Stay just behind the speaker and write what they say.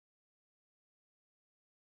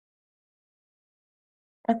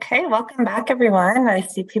Okay, welcome back, everyone. I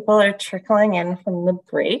see people are trickling in from the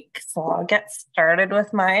break, so I'll get started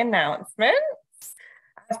with my announcement.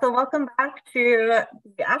 So welcome back to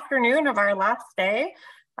the afternoon of our last day.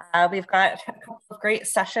 We've got a couple of great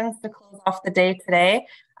sessions to close off the day today.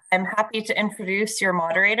 I'm happy to introduce your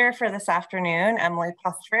moderator for this afternoon, Emily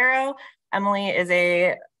Postrero. Emily is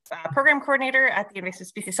a program coordinator at the Invasive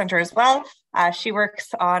Species Center as well. She works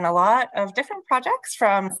on a lot of different projects,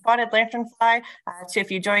 from spotted lanternfly to,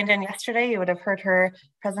 if you joined in yesterday, you would have heard her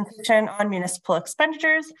presentation on municipal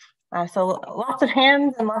expenditures. So lots of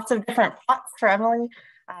hands and lots of different pots for Emily,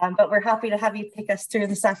 but we're happy to have you take us through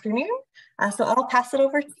this afternoon. So I'll pass it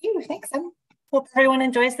over to you. Thanks, Em. Hope everyone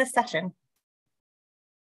enjoys this session.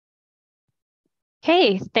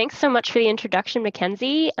 Hey, thanks so much for the introduction,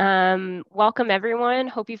 Mackenzie. Welcome, everyone.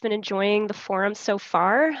 Hope you've been enjoying the forum so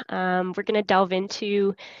far. We're going to delve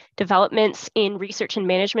into developments in research and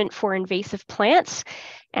management for invasive plants.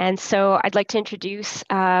 And so I'd like to introduce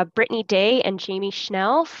Brittany Day and Jaimie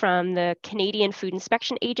Schnell from the Canadian Food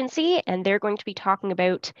Inspection Agency, and they're going to be talking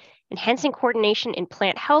about enhancing coordination in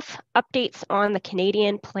plant health, updates on the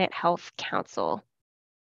Canadian Plant Health Council.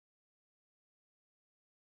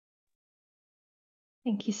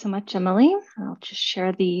 Thank you so much, Emily. I'll just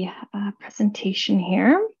share the presentation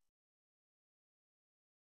here.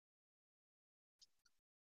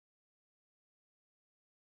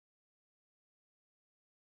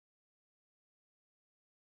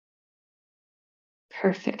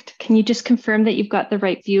 Perfect. Can you just confirm that you've got the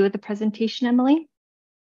right view of the presentation, Emily?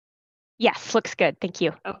 Yes, looks good. Thank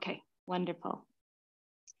you. Okay, wonderful.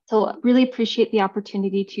 So really appreciate the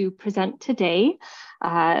opportunity to present today.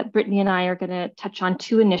 Brittany and I are going to touch on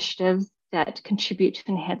two initiatives that contribute to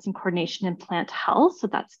enhancing coordination in plant health. So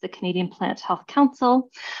that's the Canadian Plant Health Council,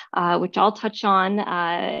 which I'll touch on,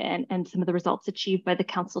 and some of the results achieved by the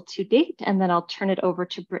council to date. And then I'll turn it over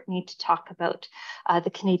to Brittany to talk about the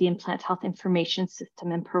Canadian Plant Health Information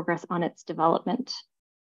System and progress on its development.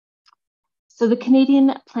 So the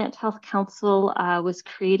Canadian Plant Health Council was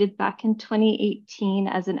created back in 2018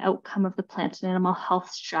 as an outcome of the Plant and Animal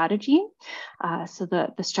Health Strategy. So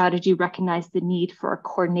the strategy recognized the need for a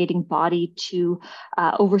coordinating body to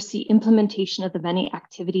oversee implementation of the many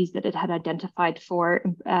activities that it had identified for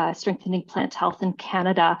strengthening plant health in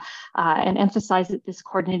Canada, and emphasized that this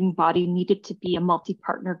coordinating body needed to be a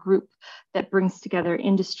multi-partner group that brings together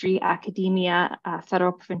industry, academia,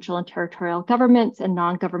 federal, provincial, and territorial governments, and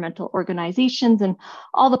non-governmental organizations, and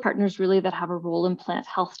all the partners really that have a role in plant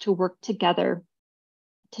health to work together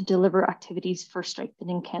to deliver activities for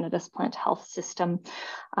strengthening Canada's plant health system.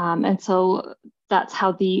 And so that's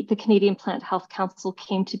how the Canadian Plant Health Council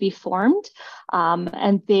came to be formed.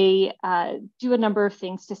 And they do a number of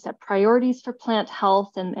things to set priorities for plant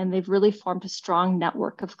health, and they've really formed a strong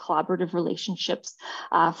network of collaborative relationships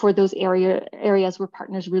for those areas where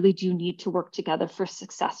partners really do need to work together for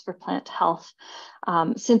success for plant health.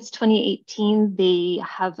 Since 2018, they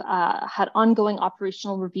have had ongoing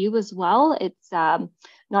operational review as well. It's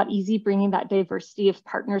not easy bringing that diversity of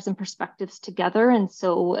partners and perspectives together. And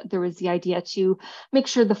so there was the idea to make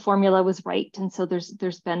sure the formula was right. And so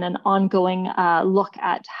there's been an ongoing look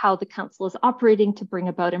at how the council is operating to bring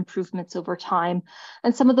about improvements over time.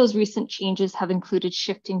 And some of those recent changes have included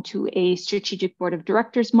shifting to a strategic board of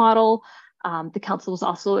directors model. The council was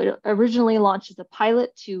also originally launched as a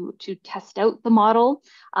pilot to test out the model.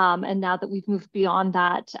 And now that we've moved beyond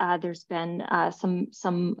that, there's been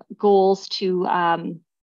some goals to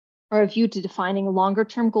or a view to defining longer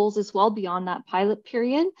term goals as well beyond that pilot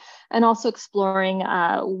period, and also exploring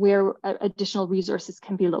where additional resources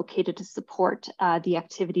can be located to support the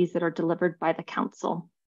activities that are delivered by the council.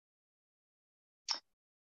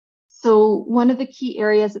 So one of the key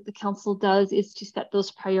areas that the council does is to set those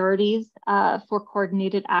priorities for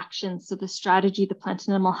coordinated actions. So the strategy, the plant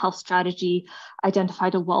and animal health strategy,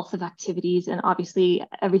 identified a wealth of activities, and obviously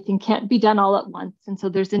everything can't be done all at once. And so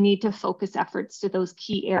there's a need to focus efforts to those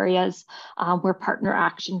key areas where partner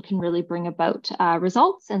action can really bring about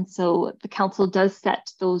results. And so the council does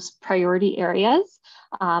set those priority areas.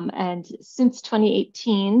 And since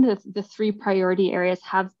 2018, the three priority areas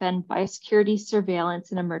have been biosecurity, surveillance,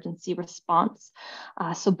 and emergency response.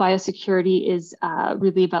 So biosecurity is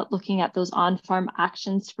really about looking at those on-farm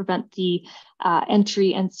actions to prevent the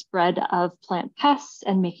entry and spread of plant pests,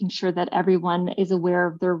 and making sure that everyone is aware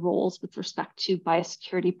of their roles with respect to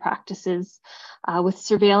biosecurity practices. With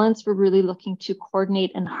surveillance, we're really looking to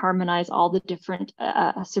coordinate and harmonize all the different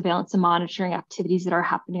surveillance and monitoring activities that are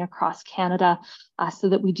happening across Canada, so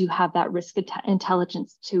that we do have that risk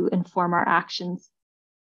intelligence to inform our actions.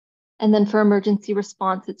 And then for emergency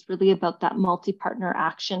response, it's really about that multi-partner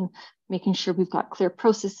action, making sure we've got clear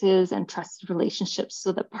processes and trusted relationships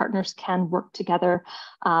so that partners can work together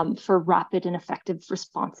for rapid and effective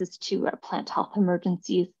responses to plant health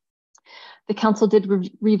emergencies. The Council did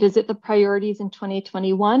revisit the priorities in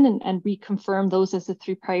 2021 and reconfirm those as the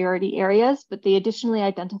 3 priority areas, but they additionally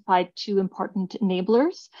identified 2 important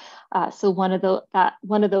enablers. So one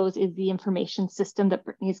of those is the information system that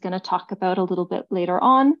Brittany is going to talk about a little bit later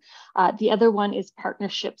on. The other one is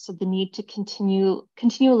partnerships, so the need to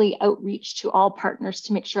continually outreach to all partners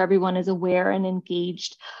to make sure everyone is aware and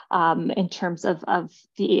engaged in terms of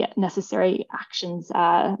the necessary actions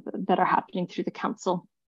that are happening through the Council.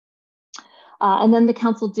 And then the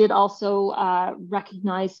Council did also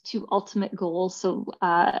recognize 2 ultimate goals. So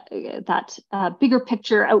that bigger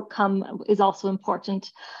picture outcome is also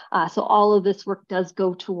important. So all of this work does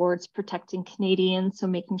go towards protecting Canadians. So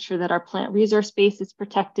making sure that our plant resource base is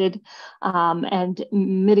protected and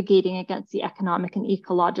mitigating against the economic and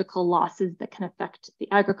ecological losses that can affect the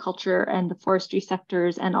agriculture and the forestry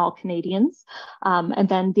sectors and all Canadians. And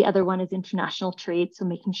then the other one is international trade. So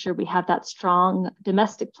making sure we have that strong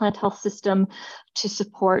domestic plant health system to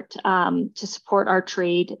support our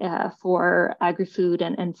trade for agri-food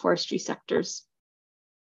and forestry sectors.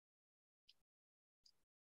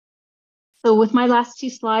 So with my last 2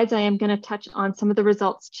 slides, I am going to touch on some of the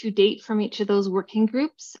results to date from each of those working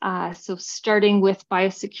groups. So starting with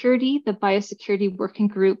biosecurity, the biosecurity working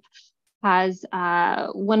group has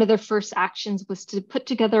one of their first actions was to put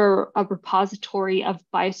together a repository of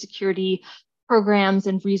biosecurity programs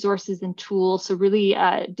and resources and tools. So really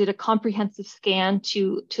did a comprehensive scan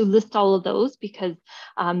to list all of those because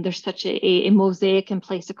there's such a mosaic in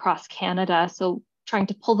place across Canada. So trying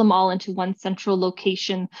to pull them all into one central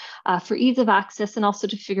location for ease of access and also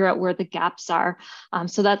to figure out where the gaps are.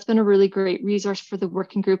 So that's been a really great resource for the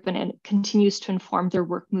working group, and it continues to inform their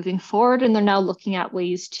work moving forward. And they're now looking at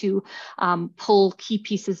ways to pull key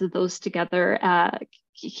pieces of those together,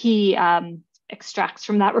 key extracts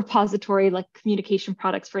from that repository, like communication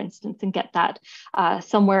products, for instance, and get that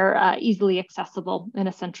somewhere easily accessible in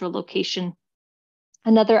a central location.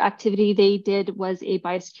 Another activity they did was a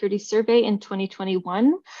biosecurity survey in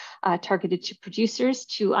 2021 targeted to producers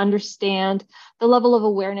to understand the level of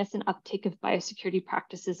awareness and uptake of biosecurity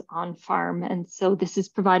practices on farm. And so this has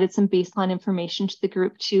provided some baseline information to the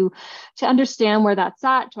group to understand where that's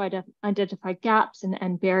at, to identify gaps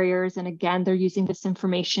and barriers. And again, they're using this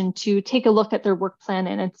information to take a look at their work plan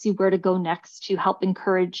and see where to go next to help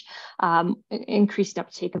encourage increased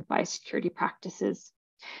uptake of biosecurity practices.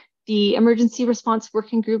 The emergency response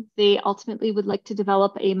working group, they ultimately would like to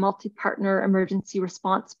develop a multi-partner emergency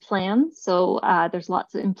response plan. So there's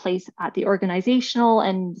lots in place at the organizational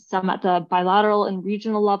and some at the bilateral and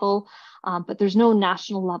regional level, but there's no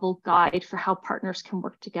national level guide for how partners can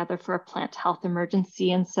work together for a plant health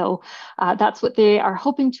emergency. And so that's what they are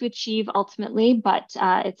hoping to achieve ultimately, but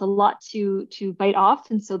it's a lot to bite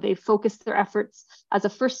off. And so they focused their efforts as a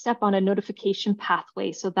first step on a notification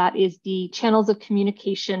pathway. So that is the channels of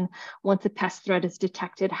communication. Once a pest threat is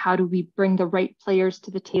detected, how do we bring the right players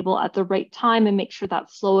to the table at the right time and make sure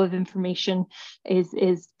that flow of information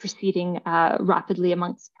is proceeding rapidly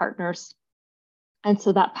amongst partners? And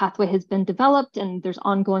so that pathway has been developed, and there's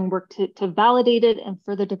ongoing work to validate it and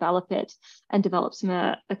further develop it and develop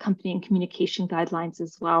some accompanying communication guidelines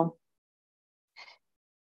as well.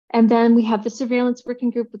 And then we have the surveillance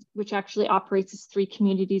working group, which actually operates as 3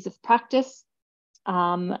 communities of practice.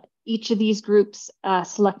 Each of these groups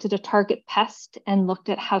selected a target pest and looked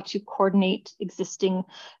at how to coordinate existing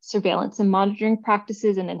surveillance and monitoring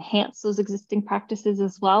practices and enhance those existing practices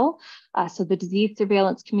as well. So the disease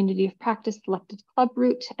surveillance community of practice selected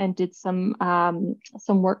clubroot and did some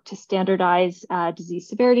work to standardize disease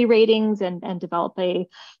severity ratings and develop a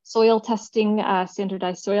soil testing,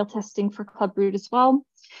 standardized soil testing for clubroot as well.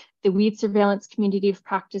 The weed surveillance community of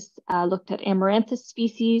practice looked at amaranthus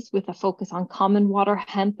species with a focus on common water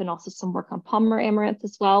hemp and also some work on Palmer amaranth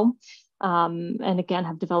as well. And again,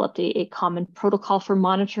 have developed a common protocol for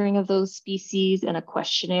monitoring of those species and a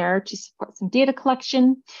questionnaire to support some data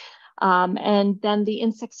collection. And then the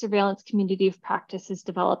insect surveillance community of practice has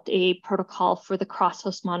developed a protocol for the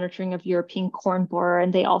cross-host monitoring of European corn borer.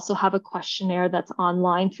 And they also have a questionnaire that's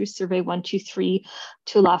online through Survey 123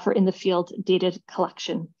 to allow for in-the-field data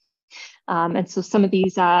collection. And so some of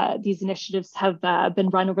these initiatives have been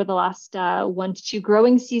run over the last 1 to 2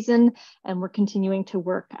 growing season, and we're continuing to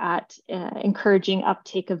work at encouraging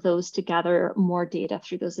uptake of those to gather more data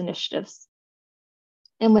through those initiatives.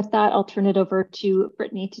 And with that, I'll turn it over to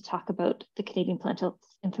Brittany to talk about the Canadian Plant Health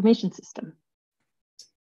Information System.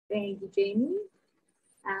 Thank you, Jaimie.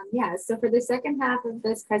 So for the second half of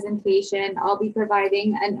this presentation, I'll be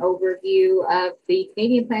providing an overview of the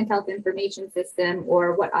Canadian Plant Health Information System,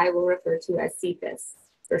 or what I will refer to as CPHIS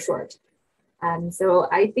for short. So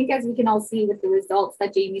I think, as we can all see with the results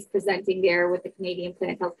that Jaimie's presenting there with the Canadian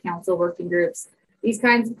Plant Health Council working groups, these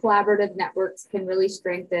kinds of collaborative networks can really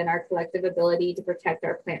strengthen our collective ability to protect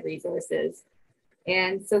our plant resources.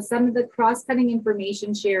 And so some of the cross-cutting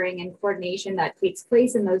information sharing and coordination that takes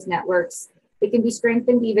place in those networks, it can be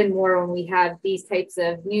strengthened even more when we have these types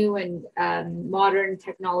of new and modern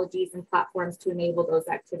technologies and platforms to enable those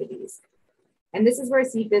activities. And this is where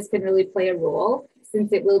CPHIS can really play a role,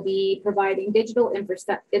 since it will be providing digital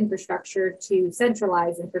infrastructure to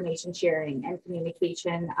centralize information sharing and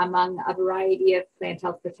communication among a variety of plant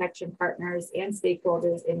health protection partners and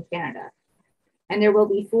stakeholders in Canada. And there will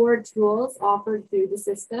be 4 tools offered through the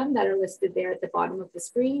system that are listed there at the bottom of the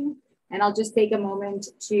screen. And I'll just take a moment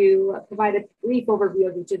to provide a brief overview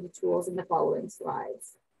of each of the tools in the following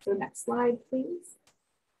slides. So next slide, please.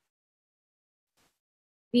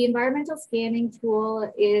 The environmental scanning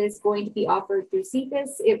tool is going to be offered through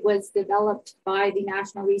CPHIS. It was developed by the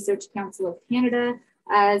National Research Council of Canada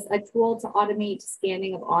as a tool to automate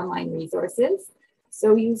scanning of online resources.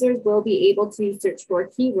 So users will be able to search for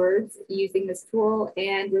keywords using this tool,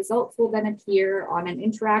 and results will then appear on an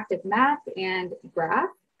interactive map and graph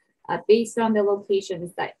based on the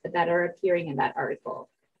locations that are appearing in that article.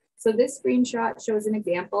 So this screenshot shows an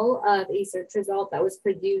example of a search result that was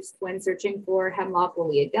produced when searching for hemlock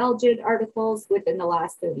woolly adelgid articles within the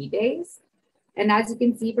last 30 days. And as you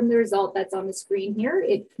can see from the result that's on the screen here,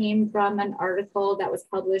 it came from an article that was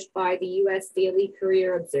published by the US Daily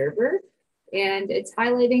Courier Observer. And it's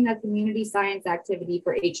highlighting a community science activity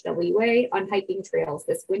for HWA on hiking trails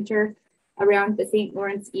this winter around the St.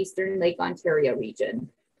 Lawrence Eastern Lake Ontario region.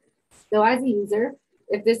 So as a user,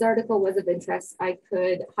 if this article was of interest, I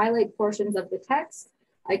could highlight portions of the text.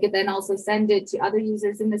 I could then also send it to other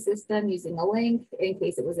users in the system using a link in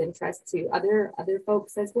case it was of interest to other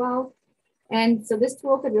folks as well. And so this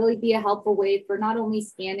tool could really be a helpful way for not only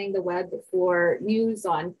scanning the web for news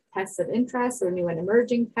on pests of interest or new and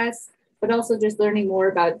emerging pests, but also just learning more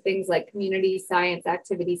about things like community science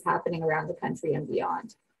activities happening around the country and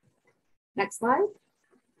beyond. Next slide.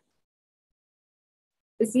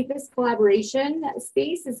 The CPHIS collaboration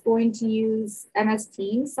space is going to use MS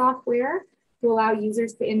Teams software to allow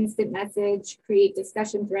users to instant message, create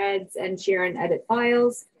discussion threads, and share and edit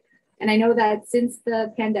files. And I know that since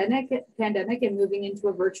the pandemic and moving into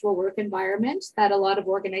a virtual work environment, that a lot of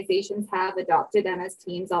organizations have adopted MS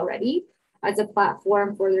Teams already as a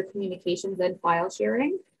platform for their communications and file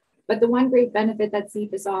sharing. But the one great benefit that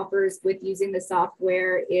CPHIS offers with using the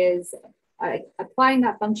software is applying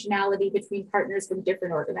that functionality between partners from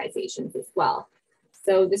different organizations as well.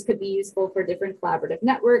 So this could be useful for different collaborative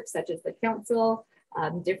networks, such as the council,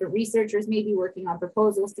 different researchers may be working on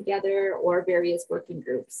proposals together, or various working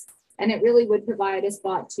groups. And it really would provide a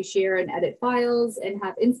spot to share and edit files and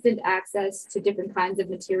have instant access to different kinds of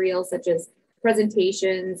materials, such as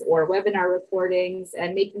presentations or webinar recordings,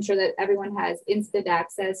 and making sure that everyone has instant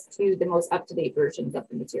access to the most up-to-date versions of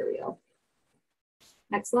the material.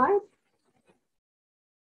 Next slide.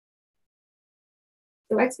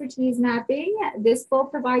 So expertise mapping, this will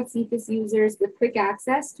provide CPHIS users with quick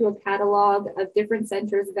access to a catalog of different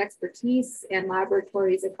centers of expertise and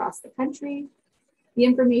laboratories across the country. The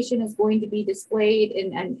information is going to be displayed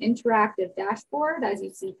in an interactive dashboard, as you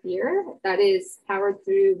see here, that is powered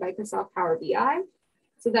through Microsoft Power BI,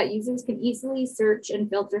 so that users can easily search and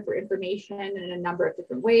filter for information in a number of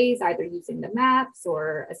different ways, either using the maps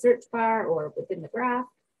or a search bar or within the graph.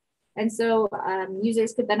 And so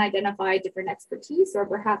users could then identify different expertise or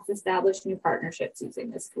perhaps establish new partnerships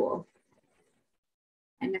using this tool.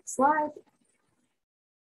 And next slide.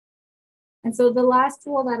 And so the last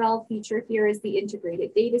tool that I'll feature here is the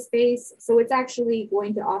integrated data space. So it's actually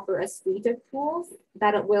going to offer a suite of tools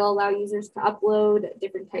that will allow users to upload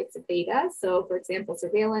different types of data. So for example,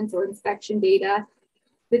 surveillance or inspection data.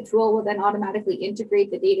 The tool will then automatically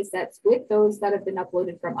integrate the data sets with those that have been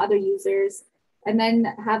uploaded from other users, and then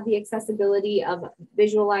have the accessibility of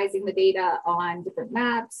visualizing the data on different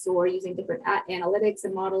maps or using different analytics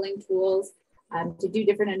and modeling tools to do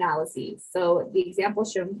different analyses. So the example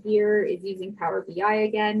shown here is using Power BI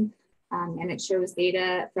again, and it shows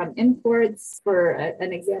data from imports for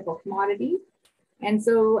an example commodity. And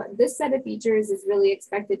so this set of features is really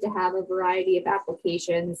expected to have a variety of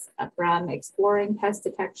applications from exploring pest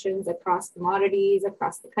detections across commodities,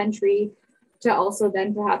 across the country, to also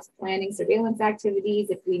then perhaps planning surveillance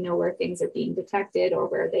activities if we know where things are being detected or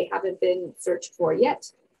where they haven't been searched for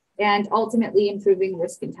yet, and ultimately improving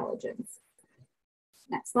risk intelligence.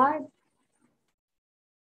 Next slide.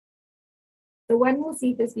 So when will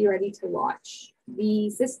CFIS be ready to launch? The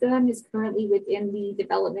system is currently within the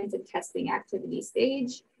development and testing activity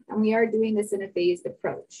stage, and we are doing this in a phased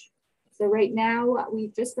approach. So right now,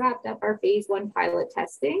 we've just wrapped up our phase 1 pilot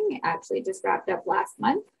testing, actually just wrapped up last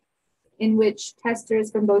month, in which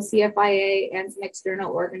testers from both CFIA and some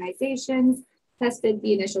external organizations tested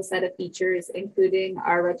the initial set of features, including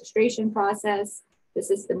our registration process, the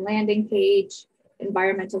system landing page,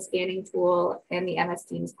 environmental scanning tool, and the MS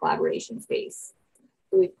Teams collaboration space.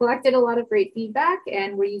 So we've collected a lot of great feedback,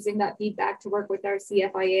 and we're using that feedback to work with our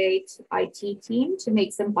CFIA IT team to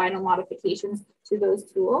make some final modifications to those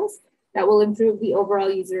tools that will improve the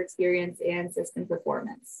overall user experience and system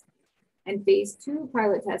performance. And phase 2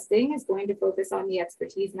 pilot testing is going to focus on the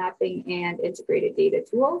expertise mapping and integrated data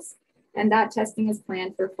tools. And that testing is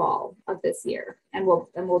planned for fall of this year. And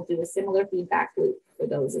we'll do a similar feedback loop for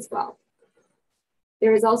those as well.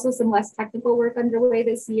 There is also some less technical work underway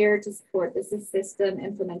this year to support the system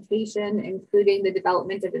implementation, including the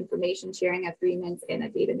development of information sharing agreements and a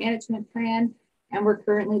data management plan. And we're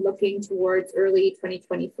currently looking towards early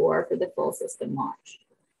 2024 for the full system launch.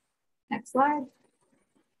 Next slide.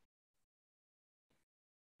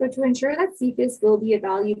 So to ensure that CFIS will be a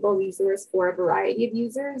valuable resource for a variety of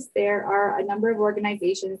users, there are a number of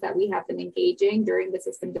organizations that we have been engaging during the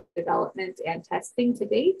system development and testing to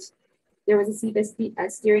date. There was a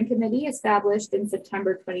CFIS steering committee established in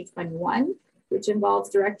September 2021, which involves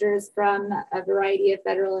directors from a variety of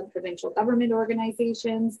federal and provincial government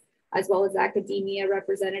organizations, as well as academia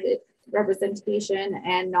representation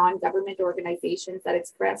and non-government organizations that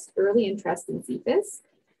expressed early interest in CFIS.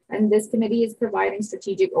 And this committee is providing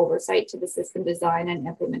strategic oversight to the system design and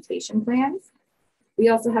implementation plans. We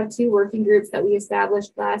also have 2 working groups that we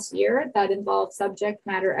established last year that involve subject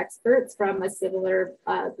matter experts from a similar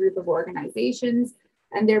group of organizations,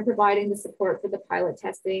 and they're providing the support for the pilot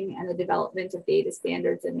testing and the development of data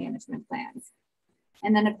standards and management plans.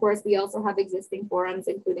 And then of course, we also have existing forums,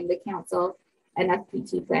 including the Council and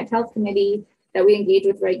FPT Plant Health Committee, that we engage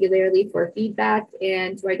with regularly for feedback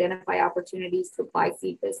and to identify opportunities to apply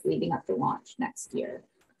CFIS leading up to launch next year.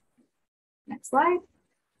 Next slide.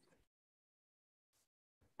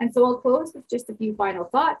 And so I'll close with just a few final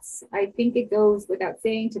thoughts. I think it goes without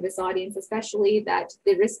saying to this audience, especially, that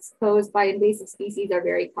the risks posed by invasive species are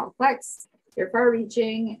very complex, they're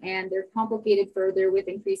far-reaching, and they're complicated further with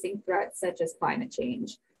increasing threats such as climate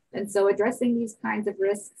change. And so addressing these kinds of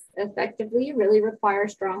risks effectively really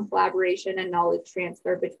requires strong collaboration and knowledge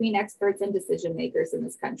transfer between experts and decision makers in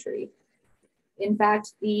this country. In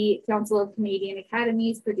fact, the Council of Canadian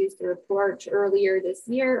Academies produced a report earlier this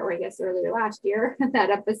year, or I guess earlier last year, that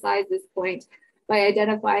emphasized this point by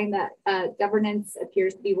identifying that governance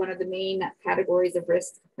appears to be one of the main categories of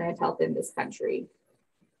risk to plant health in this country.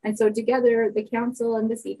 And so together, the Council and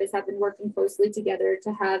the CFIS have been working closely together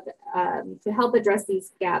to help address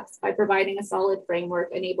these gaps by providing a solid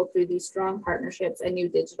framework enabled through these strong partnerships and new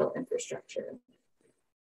digital infrastructure.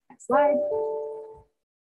 Next slide.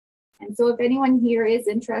 And so if anyone here is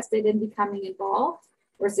interested in becoming involved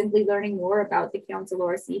or simply learning more about the Council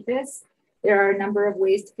or CFIS, there are a number of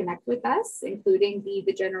ways to connect with us, including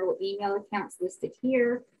the general email accounts listed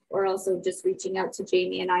here, or also just reaching out to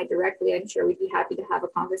Jaimie and I directly. I'm sure we'd be happy to have a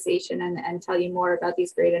conversation and tell you more about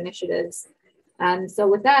these great initiatives. So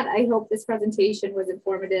with that, I hope this presentation was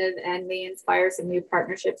informative and may inspire some new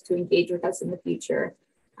partnerships to engage with us in the future.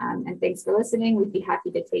 And thanks for listening. We'd be happy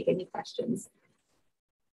to take any questions.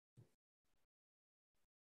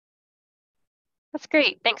 That's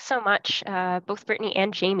great. Thanks so much, both Brittany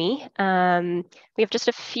and Jaimie. We have just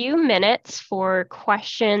a few minutes for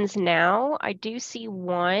questions now. I do see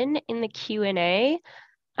one in the Q&A.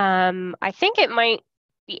 I think it might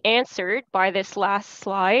be answered by this last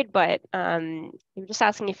slide, but I'm just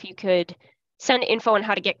asking if you could send info on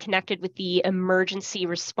how to get connected with the emergency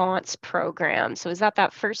response program. So is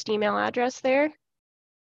that first email address there?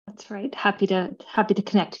 That's right. Happy to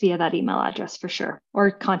connect via that email address for sure,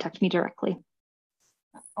 or contact me directly.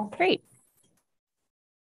 Oh, great.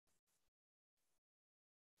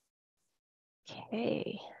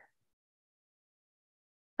 Okay.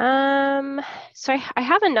 So I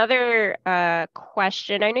have another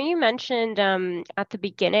question. I know you mentioned at the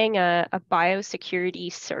beginning a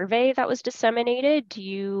biosecurity survey that was disseminated. Do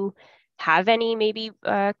you have any maybe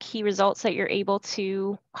key results that you're able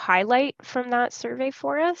to highlight from that survey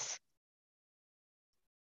for us?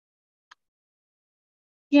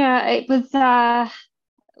 Yeah, it was.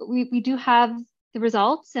 We do have the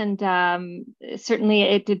results, and certainly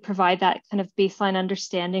it did provide that kind of baseline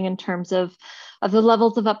understanding in terms of the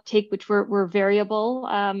levels of uptake, which were variable,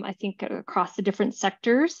 I think, across the different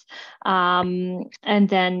sectors. And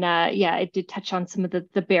then, yeah, it did touch on some of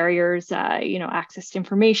the barriers, access to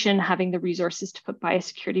information, having the resources to put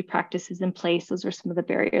biosecurity practices in place. Those are some of the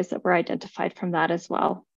barriers that were identified from that as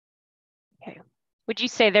well. Okay. Would you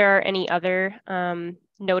say there are any other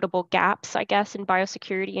notable gaps, I guess, in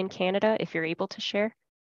biosecurity in Canada, if you're able to share?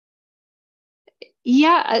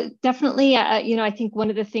 Yeah, definitely. I think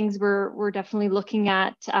one of the things we're definitely looking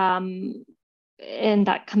at, and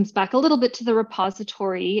that comes back a little bit to the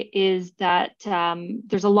repository, is that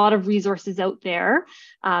there's a lot of resources out there,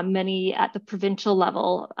 many at the provincial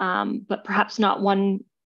level, but perhaps not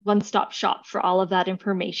one-stop shop for all of that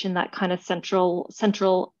information, that kind of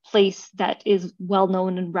central place that is well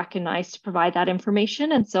known and recognized to provide that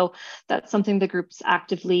information. And so that's something the group's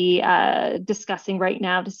actively discussing right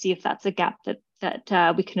now to see if that's a gap that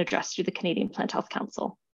we can address through the Canadian Plant Health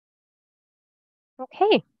Council.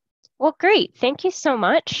 Okay, well, great. Thank you so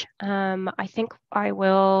much. I think I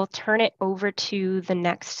will turn it over to the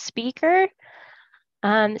next speaker.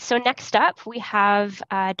 So next up, we have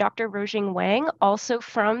Dr. Ruojing Wang, also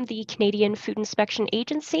from the Canadian Food Inspection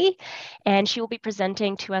Agency, and she will be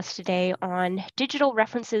presenting to us today on digital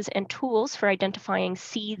references and tools for identifying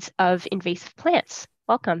seeds of invasive plants.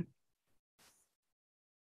 Welcome.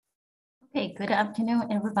 Okay, good afternoon,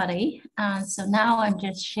 everybody. So now I'm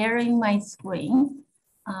just sharing my screen.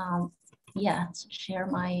 Share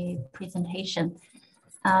my presentation.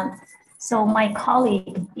 So my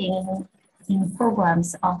colleague in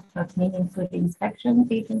programs of the Canadian Food Inspection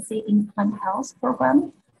Agency in Plant Health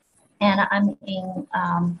program, and I'm in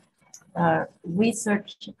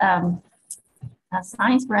research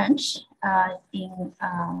science branch in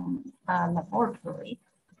laboratory.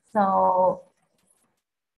 So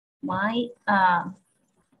my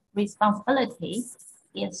responsibility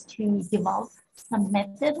is to develop some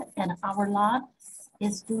method, and our lab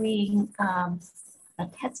is doing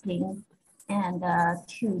testing and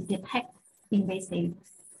to detect invasive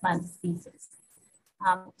plant species.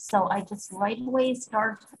 So I just right away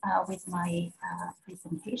start with my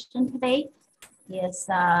presentation today. Is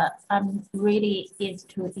to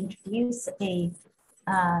introduce a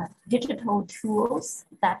digital tools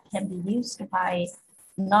that can be used by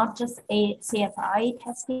not just a CFI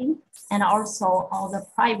testing, and also all the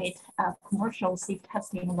private commercial seed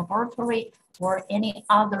testing laboratory or any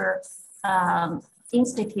other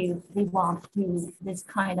institute they want to do this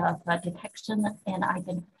kind of detection and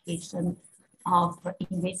identification of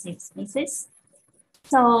invasive species.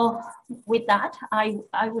 So with that, I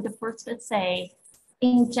would first say,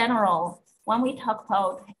 in general, when we talk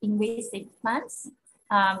about invasive plants,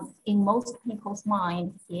 in most people's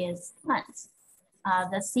mind is plants.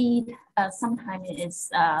 The seed sometimes is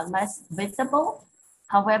less visible.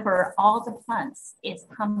 However, all the plants is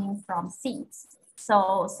coming from seeds.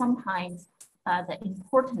 So sometimes the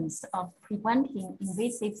importance of preventing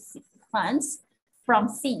invasive plants from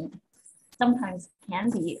seed sometimes can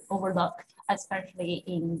be overlooked, especially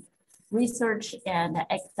in research and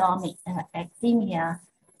academia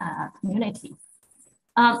community.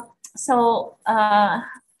 As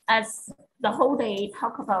the whole day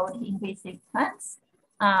talk about invasive plants,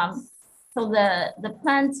 so the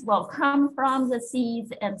plants will come from the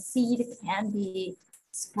seeds, and seed can be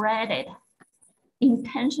spreaded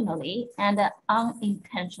intentionally and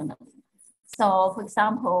unintentionally. So for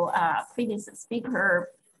example, previous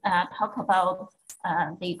speaker talk about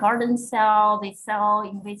the garden cell, they sell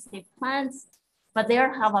invasive plants, but they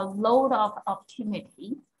have a load of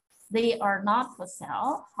opportunity. They are not for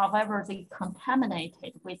sale. However, they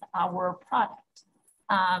contaminated with our product.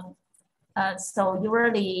 So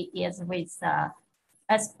usually is with,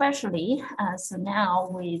 especially so now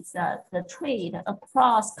with the trade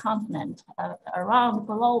across continent around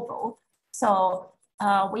global. So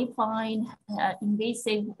we find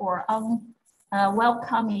invasive or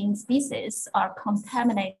unwelcoming species are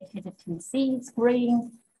contaminated to seeds,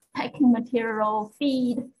 grain, packing material,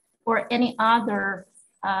 feed, or any other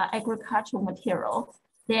agricultural material,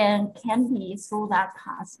 then can be through that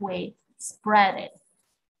pathway spread.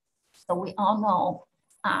 So we all know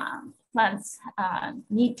plants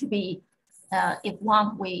need to be, the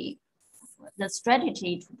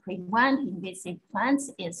strategy to prevent invasive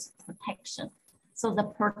plants is protection. So the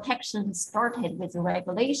protection started with the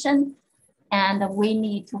regulation, and we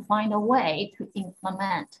need to find a way to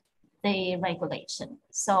implement the regulation.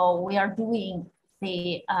 So we are doing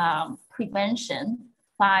the prevention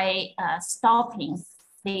by stopping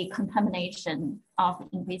the contamination of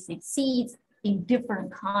invasive seeds in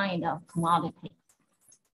different kind of commodity.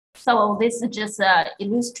 So this is just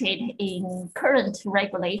illustrate in current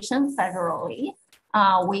regulation federally.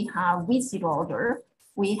 We have weed seed order.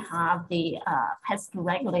 We have the pest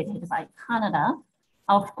regulated by Canada.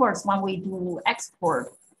 Of course, when we do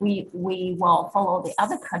export, we will follow the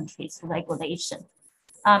other countries' regulation.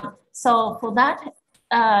 So for that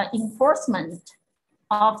enforcement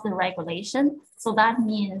of the regulation, so that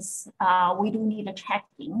means we do need a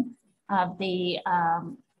checking of the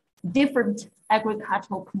different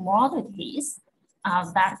agricultural commodities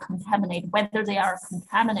that contaminate, whether they are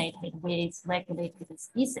contaminated with regulated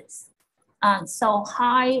species. So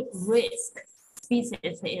high risk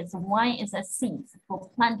species is one is a seed for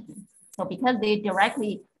planting. So because they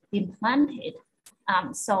directly been planted,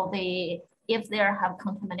 so if they have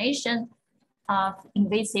contamination of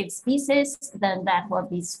invasive species, then that will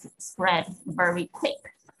be spread very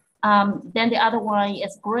quick. Then the other one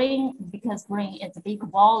is grain, because grain is a big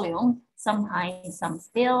volume. Sometimes some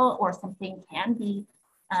spill or something can be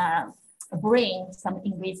bring some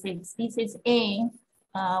invasive species in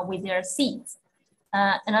with their seeds.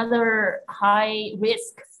 Another high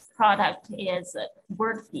risk product is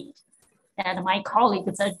bird feed. And my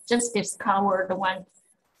colleagues just discovered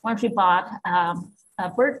when she bought a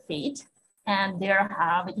bird feed, and there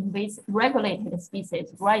have invasive regulated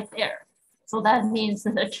species right there. So that means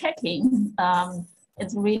that the checking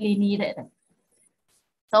is really needed.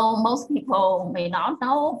 So most people may not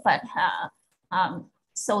know, but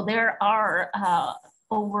so there are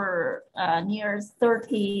over near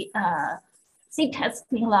 30 seed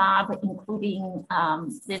testing lab, including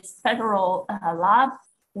this federal lab.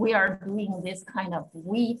 We are doing this kind of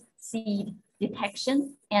weed seed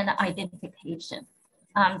detection and identification.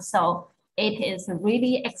 So it is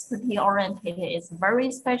really expertise oriented. It's very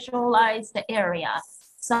specialized area.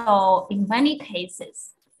 So in many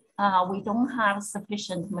cases, we don't have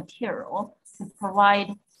sufficient material to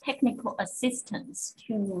provide technical assistance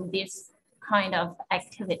to this kind of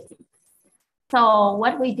activity. So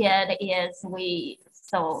what we did is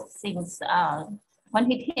since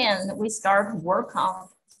 2010, we started work on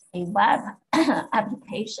a web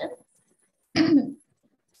application.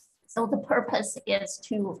 So the purpose is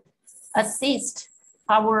to assist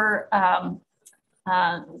our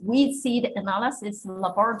weed seed analysis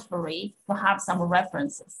laboratory to have some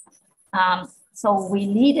references. So we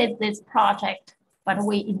leaded this project, but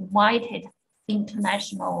we invited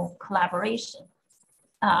international collaboration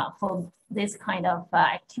for this kind of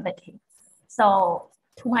activity. So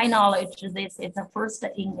to my knowledge, this is the first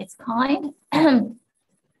in its kind.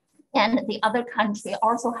 And the other country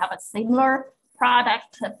also have a similar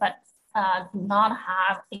product, but do not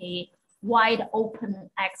have a wide open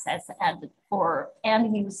access and for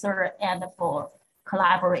end user and for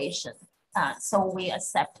collaboration. So we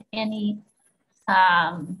accept any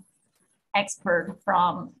expert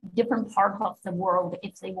from different parts of the world.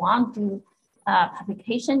 If they want to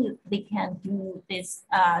publication, they can do this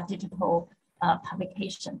digital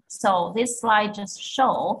publication. So this slide just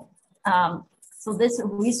show, so this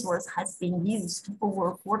resource has been used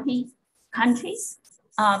over 40 countries.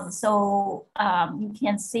 So you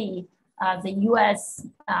can see the US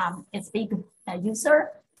is big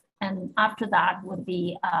user, and after that would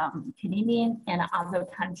be Canadian and other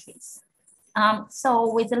countries.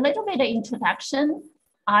 So with a little bit of introduction,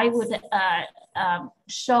 I would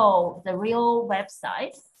show the real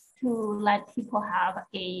website to let people have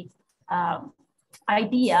a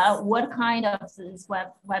idea what kind of this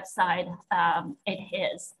website it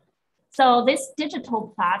is. So this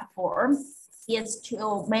digital platform is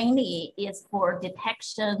mainly for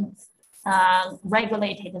detection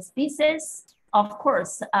regulated species. Of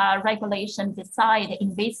course, regulation beside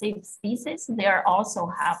invasive species, there also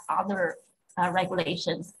have other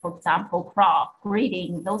regulations, for example, crop,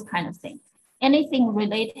 breeding, those kind of things. Anything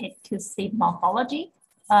related to seed morphology,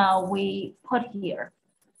 we put here.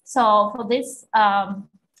 So for this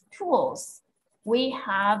tools, we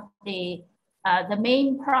have the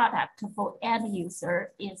main product for end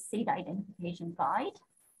user is seed identification guide.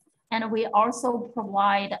 And we also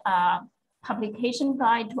provide a publication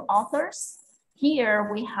guide to authors.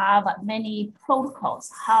 Here we have many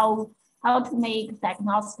protocols, how to make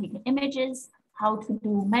diagnostic images, how to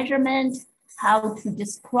do measurement, how to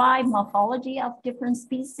describe morphology of different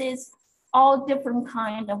species. All different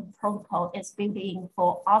kind of protocol is built in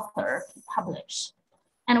for author to publish.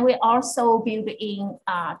 And we also build in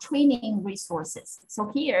training resources. So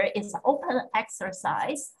here is open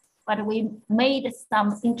exercise, but we made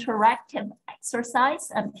some interactive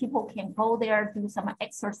exercise and people can go there, do some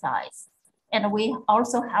exercise. And we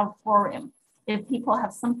also have forum. If people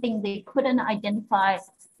have something they couldn't identify,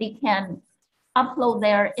 they can upload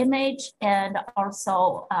their image and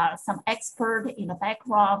also some expert in the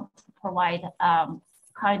background to provide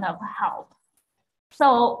kind of help.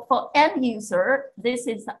 So for end user, this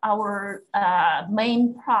is our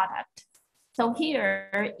main product. So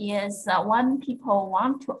here is when people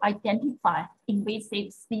want to identify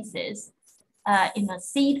invasive species in a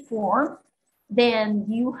seed form, then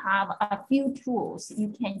you have a few tools you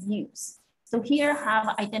can use. So here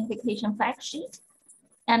have identification fact sheet,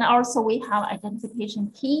 and also we have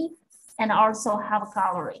identification key, and also have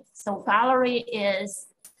gallery. So gallery is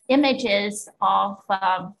images of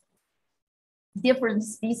different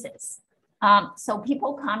species. So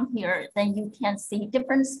people come here, then you can see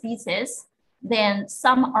different species. Then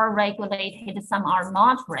some are regulated, some are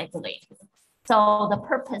not regulated. So the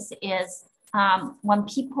purpose is when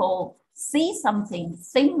people see something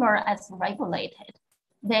similar as regulated,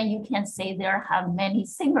 then you can say there have many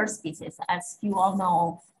similar species. As you all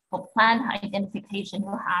know, for plant identification,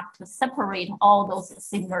 you have to separate all those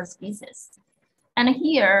similar species. And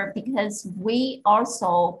here, because we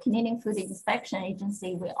also, Canadian Food Inspection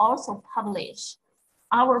Agency, we also publish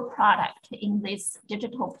our product in this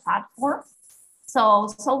digital platform. So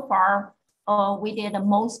far, we did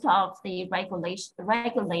most of the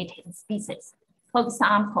regulated species. For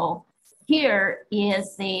example, here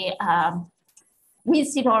is the weed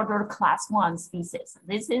seed order class 1 species.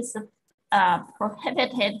 This is a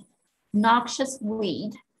prohibited noxious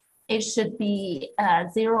weed. It should be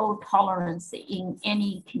zero tolerance in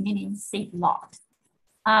any Canadian seed lot.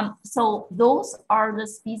 So those are the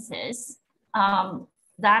species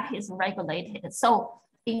that is regulated. So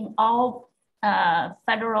in all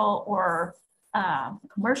federal or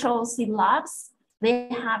commercial seed lots, they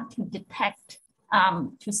have to detect,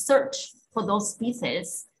 to search for those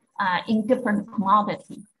species in different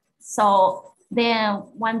commodity. So then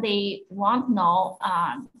when they want to know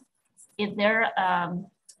if there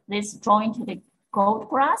this jointed gold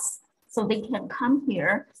grass, so they can come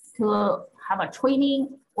here to have a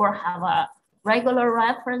training or have a regular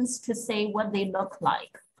reference to say what they look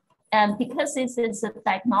like. And because this is a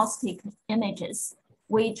diagnostic images,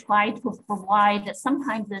 we try to provide,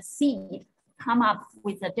 sometimes the seed come up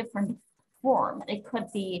with a different form. It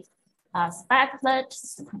could be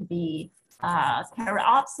speculates, it could be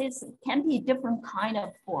caryopsis, it can be different kind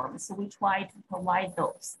of forms. So we try to provide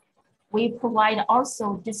those. We provide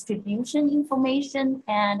also distribution information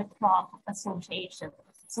and crop association.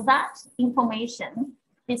 So that information,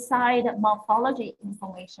 beside morphology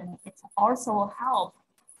information, it also helps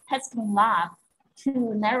testing lab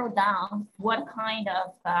to narrow down what kind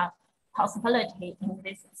of possibility in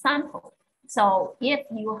this sample. So if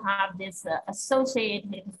you have this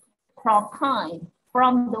associated crop kind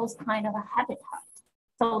from those kind of habitat,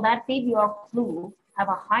 so that give you a clue, have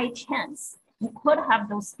a high chance you could have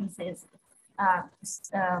those species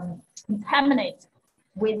contaminate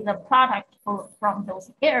with the product from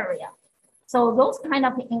those area. So those kind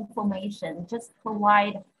of information just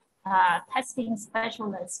provide testing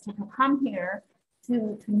specialists to come here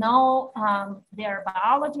to know their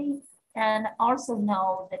biology and also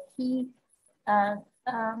know the key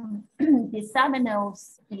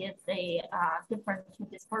disseminals is a different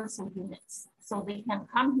dispersal units. So they can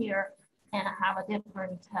come here and have a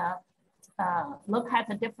different, look at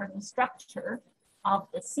the different structure of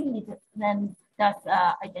the seed, then that's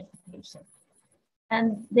identification.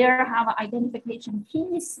 And there have identification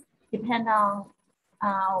keys depend on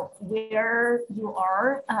where you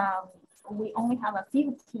are. We only have a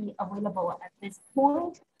few keys available at this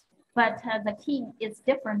point, but the key is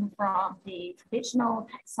different from the traditional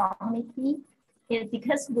taxonomy key.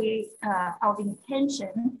 Because our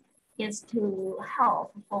intention is to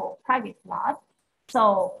help for private lot.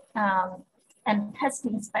 So, and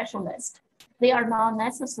testing specialists, they are not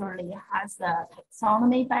necessarily has a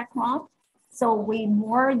taxonomy background. So we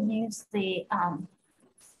more use the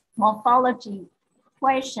morphology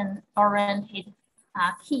question-oriented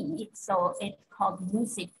key. So it's called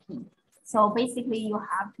lucid key. So basically you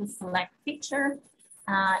have to select feature.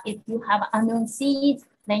 If you have unknown seeds,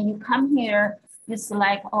 then you come here, you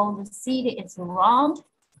select all the seed is round.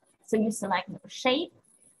 So you select the shape.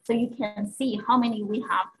 So you can see how many we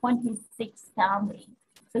have, 26 family.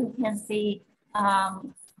 So you can see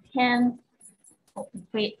 10,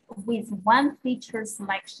 with one feature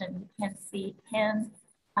selection, you can see 10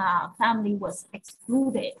 family was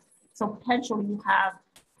excluded. So potentially you have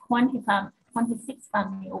 26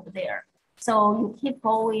 family over there. So you keep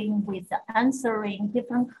going with answering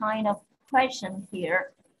different kind of question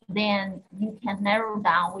here, then you can narrow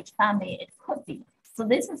down which family it could be. So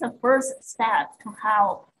this is the first step to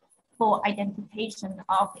help for identification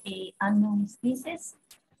of a unknown species.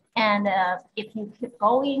 And if you keep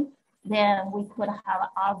going, then we could have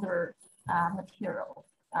other material,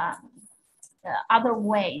 other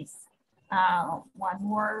ways. One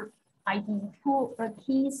more ID tool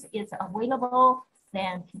keys is available,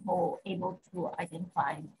 then people able to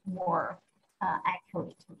identify more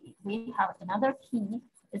accurately. We have another key.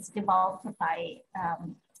 It's developed by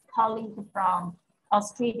colleague from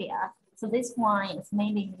Australia. So this one is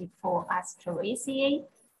mainly for Asteraceae.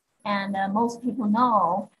 And most people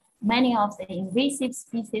know many of the invasive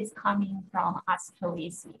species coming from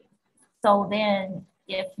Asteraceae. So then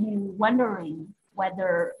if you're wondering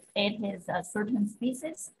whether it is a certain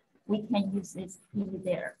species, we can use this key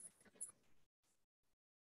there.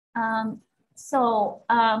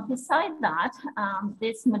 Besides that,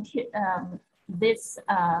 this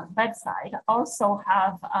website also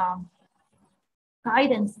have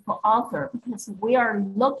guidance for author, because we are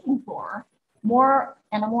looking for more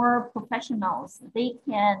and more professionals. They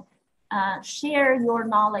can share your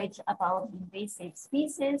knowledge about invasive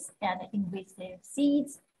species and invasive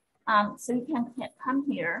seeds. So you can come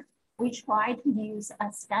here. We try to use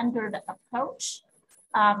a standard approach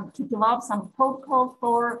to develop some protocol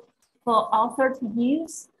for author to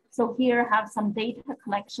use. So here have some data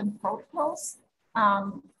collection protocols.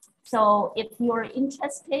 So if you're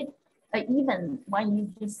interested, even when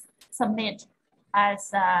you just submit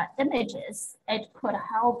as images, it could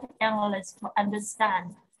help analysts to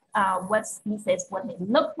understand what species, what it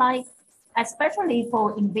look like, especially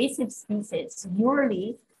for invasive species.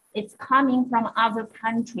 Usually it's coming from other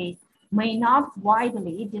countries, may not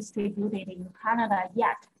widely distributed in Canada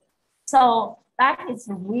yet. So that is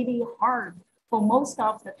really hard for most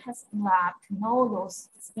of the testing lab to know those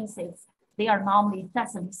species they are normally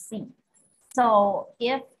doesn't see. So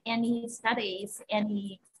if any studies,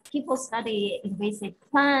 any people study invasive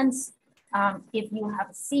plants, if you have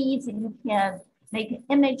seeds, you can make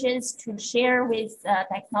images to share with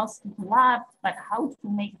diagnostic lab, but how to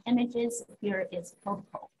make images, here is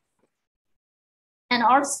protocol. And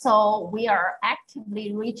also we are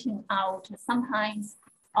actively reaching out. Sometimes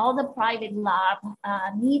all the private lab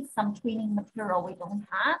need some training material we don't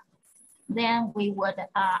have. Then we would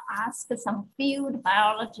ask some field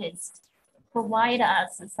biologists provide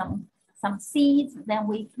us some seeds, then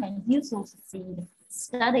we can use those seeds,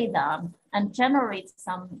 study them, and generate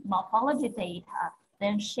some morphology data,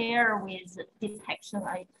 then share with detection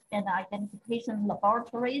and identification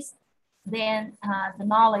laboratories. Then the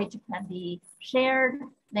knowledge can be shared,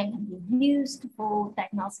 then can be used for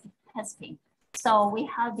diagnostic testing. So we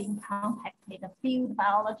have been contacted a field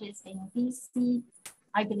biologists in BC,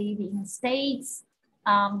 I believe in States.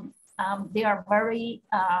 They are very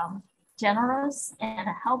generous and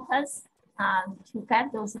help us to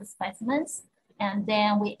get those specimens. And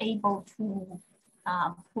then we're able to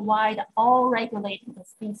provide all regulated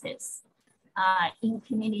species in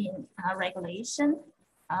community regulation.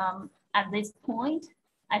 At this point,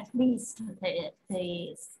 at least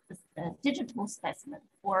the digital specimen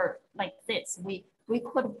or like this, we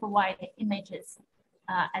could provide images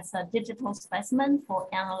as a digital specimen for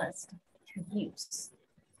analysts to use.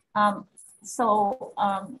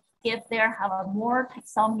 If they have a more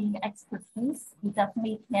taxonomy expertise, you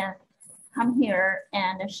definitely can come here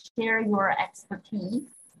and share your expertise.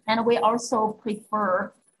 And we also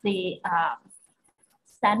prefer the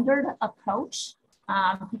standard approach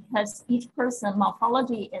because each person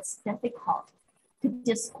morphology is difficult to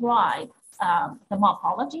describe the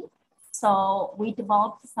morphology. So we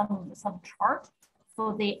developed some chart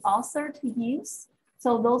for the author to use.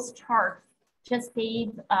 So those charts just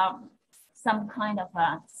gave some kind of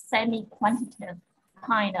a semi-quantitative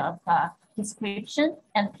kind of description,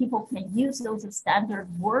 and people can use those standard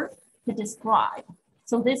words to describe.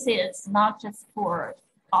 So this is not just for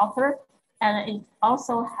author, and it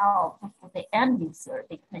also helps for the end user,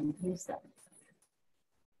 they can use them.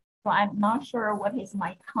 So I'm not sure what is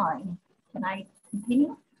my time. Can I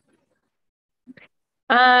continue?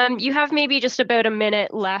 You have maybe just about a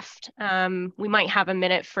minute left. We might have a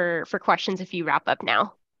minute for questions if you wrap up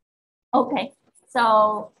now. Okay,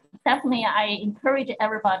 so definitely I encourage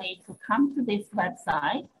everybody to come to this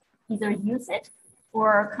website, either use it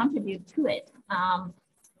or contribute to it.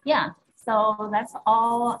 Yeah, so that's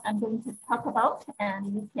all I'm going to talk about,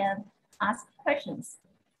 and you can ask questions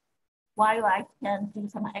while I can do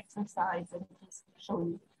some exercise and just show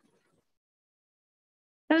you.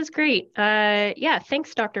 That was great. Yeah,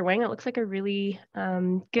 thanks, Dr. Wang. It looks like a really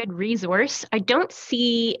good resource. I don't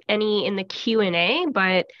see any in the Q&A,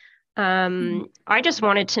 but I just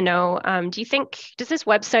wanted to know, does this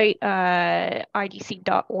website,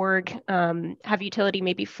 idc.org, have utility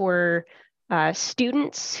maybe for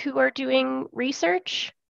students who are doing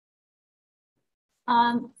research?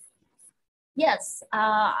 Yes,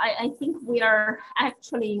 I think we are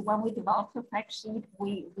actually, when we developed the fact sheet,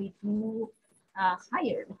 we do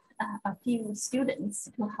hired a few students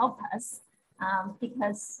to help us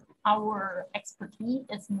because our expertise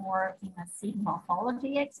is more in a seed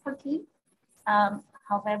morphology expertise.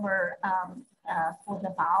 However, for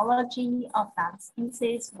the biology of that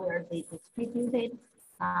species, where they distributed,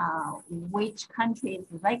 which countries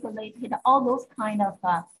regulated, all those kind of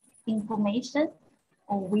information,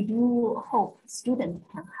 we do hope students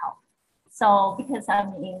can help. So because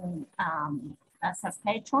I'm in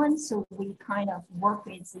Saskatchewan, so we kind of work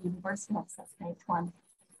with the University of Saskatchewan.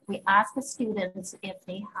 We ask the students if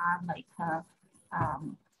they have like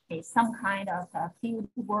some kind of field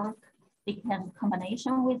work they can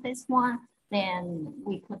combination with this one, then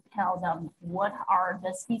we could tell them what are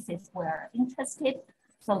the species we're interested,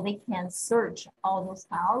 so they can search all those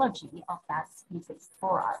biology of that species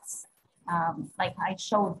for us. Like I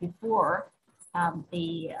showed before,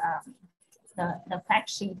 the fact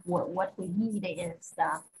sheet, what we need is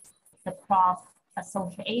the crop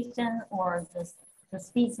association or the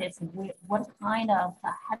species, what kind of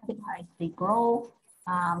habitat they grow,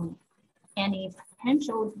 any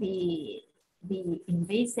potential to be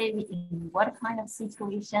invasive in what kind of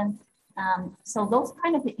situation. So those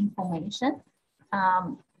kind of information,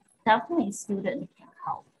 definitely students can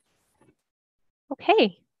help.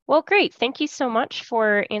 Okay, well, great. Thank you so much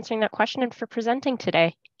for answering that question and for presenting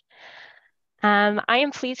today. I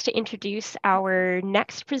am pleased to introduce our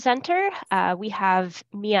next presenter. We have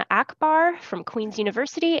Mia Akbar from Queen's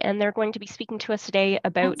University, and they're going to be speaking to us today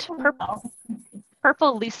about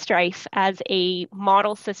purple loosestrife as a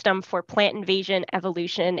model system for plant invasion,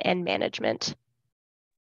 evolution, and management.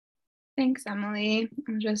 Thanks, Emily.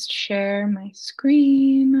 I'll just share my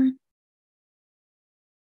screen.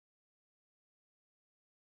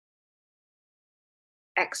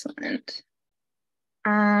 Excellent.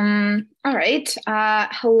 All right.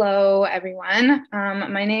 Hello, everyone.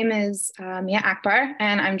 My name is Mia Akbar,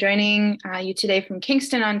 and I'm joining you today from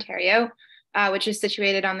Kingston, Ontario, which is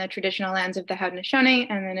situated on the traditional lands of the Haudenosaunee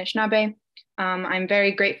and the Anishinaabe. I'm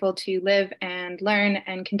very grateful to live and learn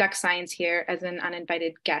and conduct science here as an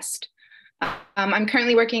uninvited guest. I'm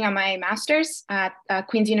currently working on my master's at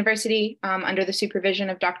Queen's University under the supervision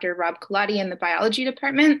of Dr. Rob Colati in the biology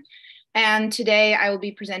department. And today I will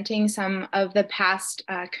be presenting some of the past,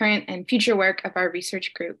 current, and future work of our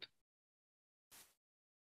research group.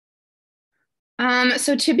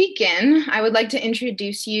 So to begin, I would like to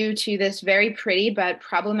introduce you to this very pretty but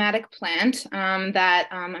problematic plant that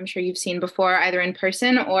I'm sure you've seen before, either in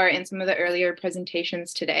person or in some of the earlier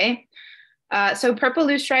presentations today. So purple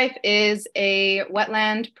loosestrife is a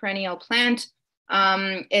wetland perennial plant.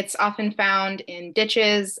 It's often found in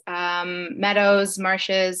ditches, meadows,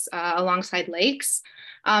 marshes, alongside lakes.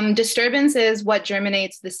 Disturbance is what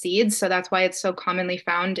germinates the seeds, so that's why it's so commonly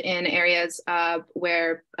found in areas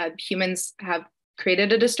where humans have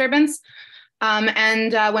created a disturbance.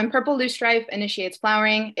 When purple loosestrife initiates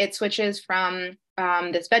flowering, it switches from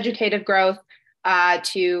this vegetative growth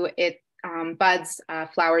to it buds,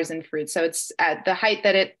 flowers, and fruits. So it's at the height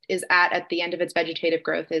that it is at the end of its vegetative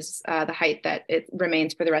growth is the height that it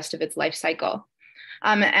remains for the rest of its life cycle.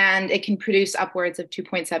 And it can produce upwards of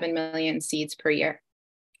 2.7 million seeds per year.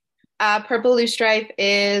 Purple loosestrife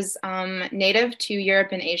is native to Europe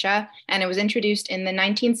and Asia, and it was introduced in the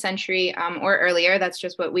 19th century or earlier. That's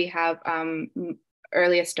just what we have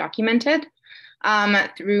earliest documented.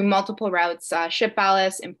 Through multiple routes, ship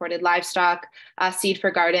ballast, imported livestock, seed for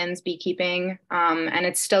gardens, beekeeping, and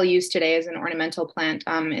it's still used today as an ornamental plant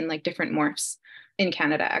in like different morphs in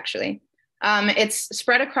Canada, actually. It's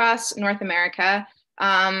spread across North America,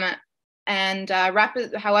 however,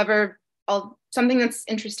 something that's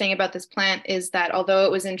interesting about this plant is that although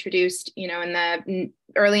it was introduced,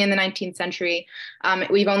 early in the 19th century,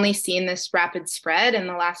 we've only seen this rapid spread in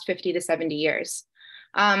the last 50 to 70 years.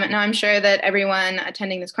 Now, I'm sure that everyone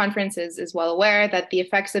attending this conference is well aware that the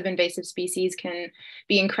effects of invasive species can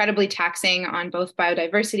be incredibly taxing on both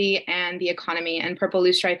biodiversity and the economy, and purple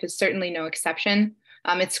loosestrife is certainly no exception.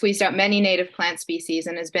 It's squeezed out many native plant species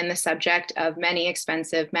and has been the subject of many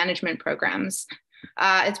expensive management programs.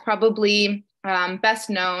 It's probably best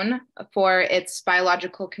known for its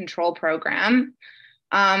biological control program.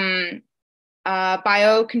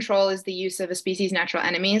 Biocontrol is the use of a species' natural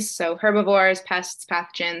enemies, so herbivores, pests,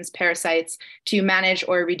 pathogens, parasites, to manage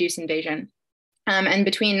or reduce invasion. And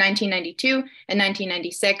between 1992 and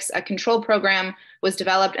 1996, a control program was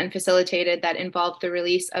developed and facilitated that involved the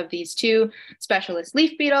release of these 2 specialist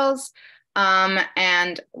leaf beetles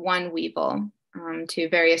and 1 weevil. to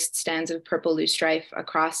various stands of purple loosestrife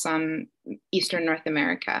across eastern North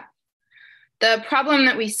America. The problem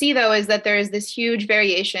that we see, though, is that there is this huge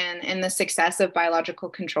variation in the success of biological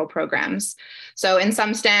control programs. So in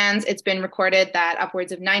some stands, it's been recorded that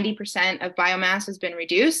upwards of 90% of biomass has been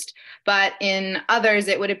reduced, but in others,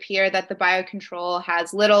 it would appear that the biocontrol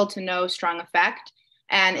has little to no strong effect,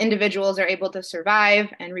 and individuals are able to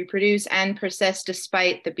survive and reproduce and persist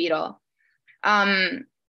despite the beetle.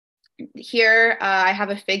 Here, I have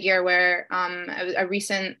a figure where a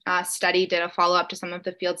recent study did a follow-up to some of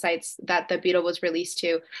the field sites that the beetle was released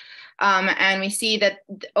to. And we see that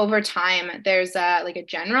over time, there's like a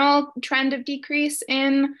general trend of decrease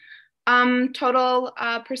in total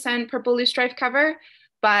percent purple loosestrife cover,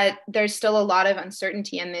 but there's still a lot of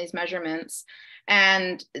uncertainty in these measurements.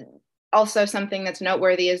 And also something that's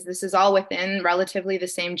noteworthy is this is all within relatively the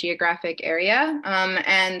same geographic area.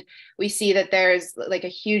 And we see that there's like a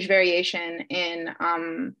huge variation in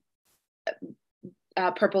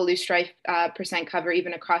purple loosestrife percent cover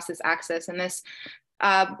even across this axis. And this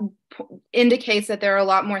indicates that there are a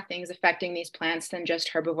lot more things affecting these plants than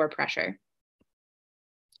just herbivore pressure.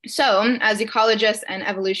 So as ecologists and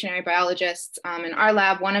evolutionary biologists in our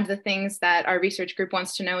lab, one of the things that our research group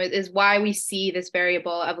wants to know is why we see this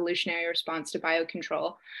variable evolutionary response to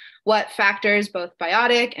biocontrol. What factors, both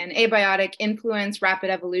biotic and abiotic, influence rapid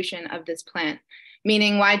evolution of this plant?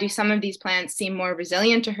 Meaning, why do some of these plants seem more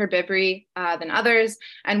resilient to herbivory than others?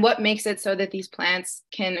 And what makes it so that these plants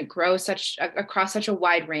can grow across such a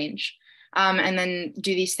wide range? And then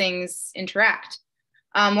do these things interact?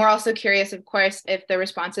 We're also curious, of course, if the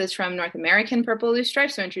responses from North American purple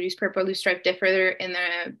loosestrife, so introduced purple loosestrife, differ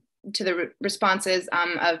to the responses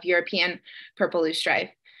of European purple loosestrife.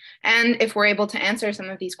 And if we're able to answer some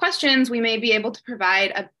of these questions, we may be able to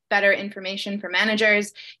provide a better information for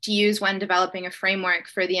managers to use when developing a framework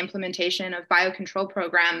for the implementation of biocontrol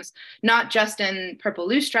programs, not just in purple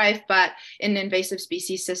loosestrife, but in invasive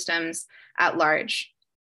species systems at large.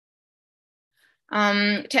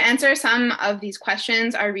 To answer some of these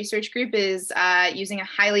questions, our research group is using a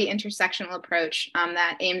highly intersectional approach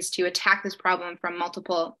that aims to attack this problem from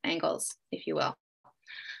multiple angles, if you will.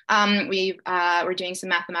 We're doing some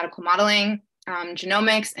mathematical modeling,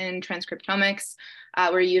 genomics and transcriptomics.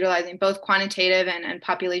 We're utilizing both quantitative and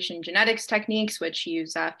population genetics techniques, which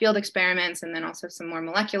use field experiments and then also some more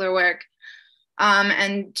molecular work.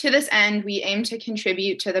 And to this end, we aim to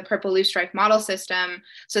contribute to the purple loosestrife model system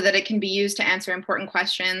so that it can be used to answer important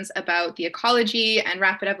questions about the ecology and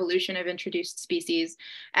rapid evolution of introduced species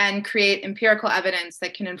and create empirical evidence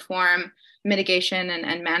that can inform mitigation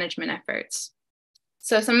and management efforts.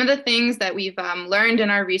 So some of the things that we've learned in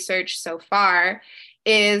our research so far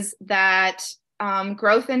is that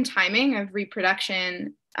growth and timing of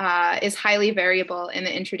reproduction is highly variable in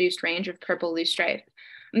the introduced range of purple loosestrife.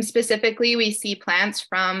 And specifically, we see plants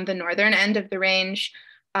from the northern end of the range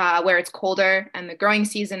where it's colder and the growing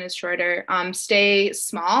season is shorter, stay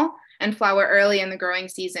small and flower early in the growing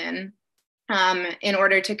season in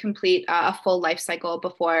order to complete a full life cycle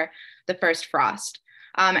before the first frost.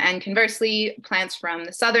 And conversely, plants from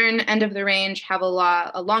the southern end of the range have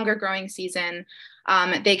a longer growing season.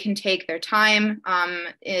 They can take their time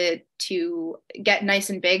to get nice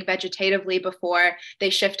and big vegetatively before they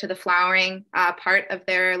shift to the flowering part of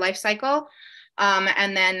their life cycle,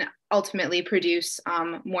 and then ultimately produce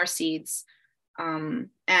more seeds.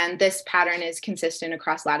 And this pattern is consistent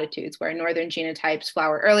across latitudes where northern genotypes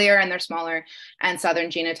flower earlier and they're smaller, and southern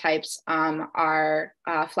genotypes are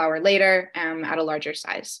flower later at a larger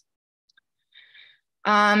size.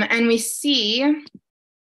 And we see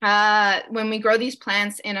when we grow these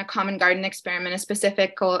plants in a common garden experiment,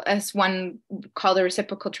 as one called a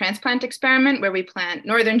reciprocal transplant experiment, where we plant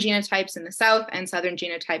northern genotypes in the south and southern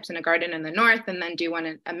genotypes in a garden in the north, and then do one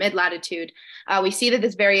in a mid-latitude, we see that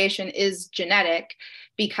this variation is genetic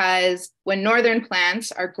because when northern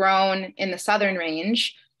plants are grown in the southern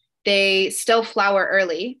range, they still flower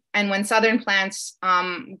early. And when southern plants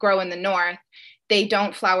grow in the north, they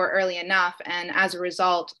don't flower early enough, and as a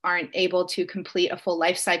result aren't able to complete a full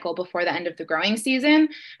life cycle before the end of the growing season.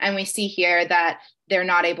 And we see here that they're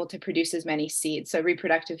not able to produce as many seeds. So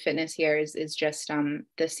reproductive fitness here is just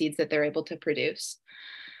the seeds that they're able to produce.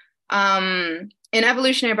 In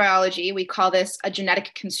evolutionary biology, we call this a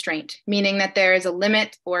genetic constraint, meaning that there is a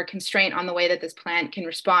limit or constraint on the way that this plant can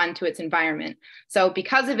respond to its environment. So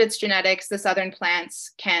because of its genetics, the southern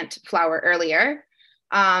plants can't flower earlier.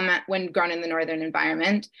 when grown in the northern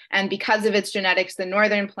environment. And because of its genetics, the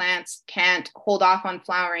northern plants can't hold off on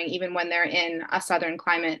flowering even when they're in a southern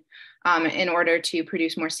climate in order to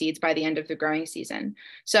produce more seeds by the end of the growing season.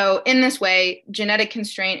 So in this way, genetic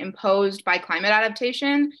constraint imposed by climate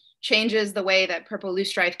adaptation changes the way that purple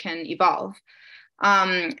loosestrife can evolve.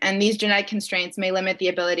 And these genetic constraints may limit the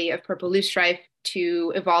ability of purple loosestrife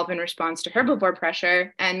to evolve in response to herbivore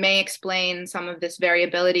pressure and may explain some of this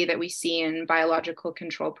variability that we see in biological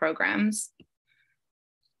control programs.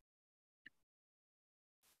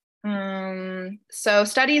 So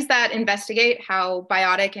studies that investigate how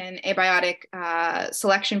biotic and abiotic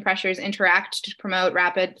selection pressures interact to promote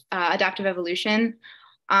rapid adaptive evolution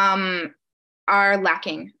are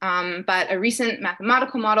lacking. But a recent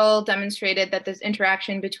mathematical model demonstrated that this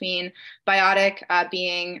interaction between biotic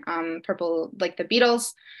being purple, like the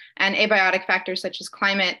beetles, and abiotic factors such as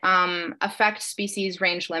climate affect species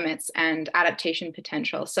range limits and adaptation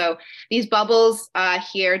potential. So these bubbles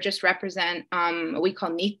here just represent what we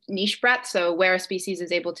call niche breadth, so where a species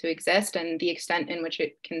is able to exist and the extent in which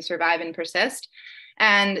it can survive and persist.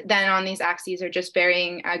 And then on these axes are just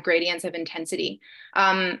varying gradients of intensity.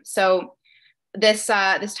 So this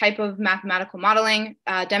type of mathematical modeling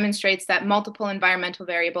demonstrates that multiple environmental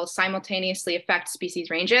variables simultaneously affect species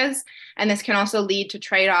ranges. And this can also lead to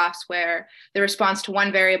trade-offs where the response to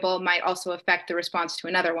one variable might also affect the response to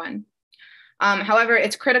another one. However,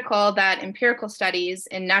 it's critical that empirical studies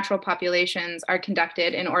in natural populations are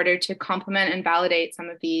conducted in order to complement and validate some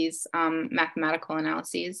of these mathematical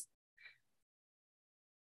analyses.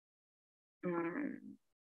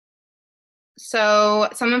 So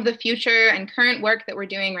some of the future and current work that we're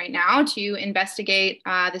doing right now to investigate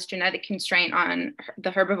this genetic constraint on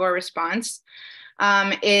the herbivore response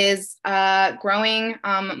is growing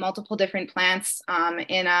multiple different plants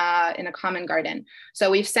in a common garden.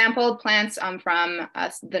 So we've sampled plants from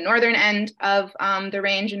the northern end of the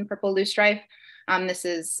range in purple loosestrife. This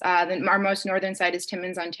is our most northern site is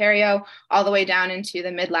Timmins, Ontario, all the way down into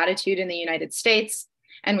the mid-latitude in the United States.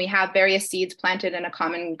 And we have various seeds planted in a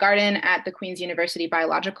common garden at the Queen's University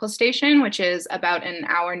Biological Station, which is about an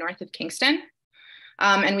hour north of Kingston.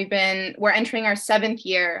 And we're entering our 7th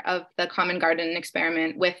year of the common garden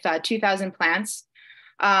experiment with 2,000 plants.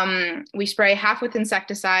 We spray half with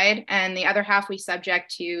insecticide and the other half we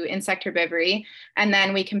subject to insect herbivory. And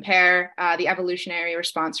then we compare the evolutionary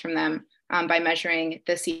response from them by measuring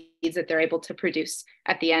the seeds that they're able to produce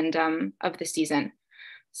at the end of the season.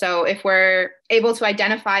 So if we're able to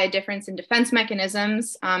identify a difference in defense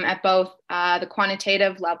mechanisms at both the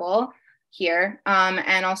quantitative level here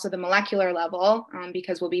and also the molecular level,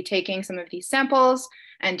 because we'll be taking some of these samples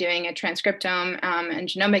and doing a transcriptome and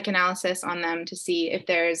genomic analysis on them to see if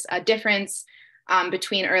there's a difference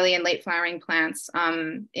between early and late flowering plants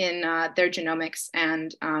in their genomics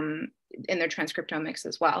and in their transcriptomics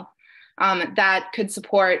as well. That could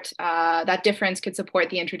support, that difference could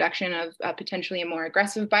support the introduction of potentially a more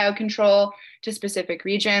aggressive biocontrol to specific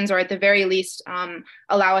regions, or at the very least,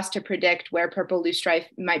 allow us to predict where purple loosestrife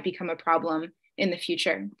might become a problem in the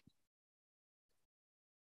future.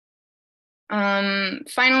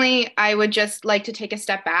 Finally, I would just like to take a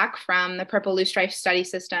step back from the purple loosestrife study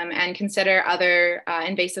system and consider other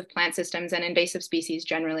invasive plant systems and invasive species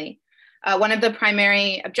generally. One of the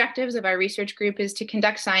primary objectives of our research group is to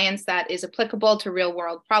conduct science that is applicable to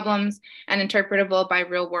real-world problems and interpretable by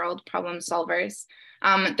real-world problem solvers.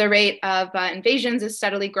 The rate of invasions is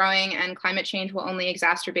steadily growing, and climate change will only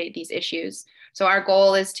exacerbate these issues. So our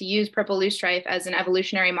goal is to use purple loosestrife as an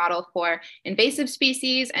evolutionary model for invasive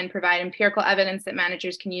species and provide empirical evidence that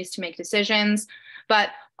managers can use to make decisions,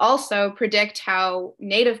 but also predict how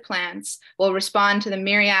native plants will respond to the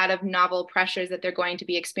myriad of novel pressures that they're going to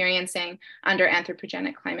be experiencing under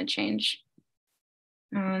anthropogenic climate change.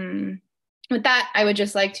 With that, I would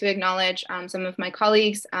just like to acknowledge some of my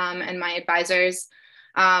colleagues and my advisors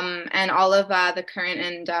and all of the current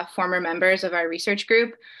and former members of our research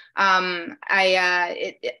group.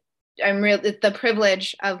 The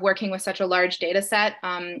privilege of working with such a large data set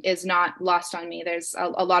is not lost on me. There's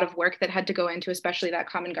a lot of work that had to go into, especially that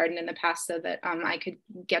common garden in the past, so that I could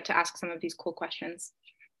get to ask some of these cool questions.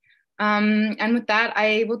 And with that,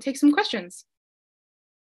 I will take some questions.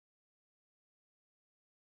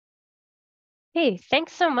 Hey,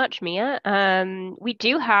 thanks so much, Mia. We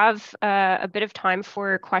do have a bit of time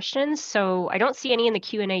for questions, so I don't see any in the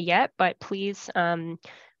Q&A yet, but please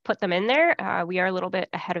put them in there. We are a little bit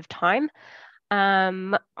ahead of time.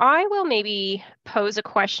 I will maybe pose a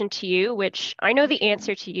question to you, which I know the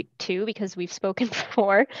answer to because we've spoken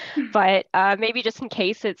before, but maybe just in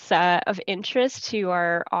case it's of interest to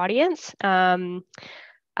our audience.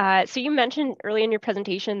 So you mentioned early in your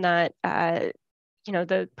presentation that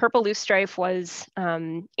the purple loosestrife was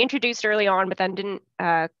introduced early on, but then didn't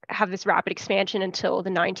have this rapid expansion until the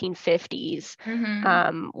 1950s.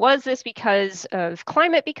 Was this because of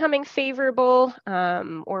climate becoming favorable,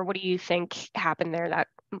 or what do you think happened there that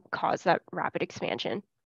caused that rapid expansion?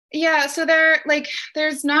 Yeah, so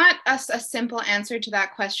there's not a simple answer to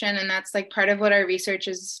that question, and that's like part of what our research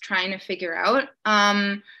is trying to figure out.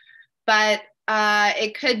 But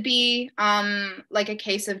it could be like a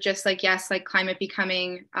case of just like, yes, like climate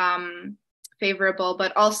becoming favorable,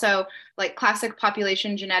 but also like classic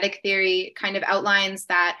population genetic theory kind of outlines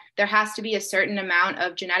that there has to be a certain amount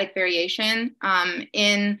of genetic variation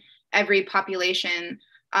in every population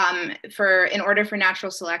in order for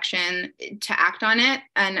natural selection to act on it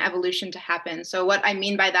and evolution to happen. So what I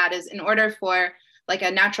mean by that is in order for like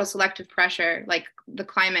a natural selective pressure, like the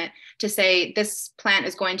climate, to say this plant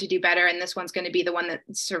is going to do better and this one's going to be the one that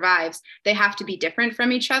survives, they have to be different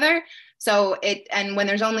from each other. So and when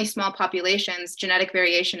there's only small populations, genetic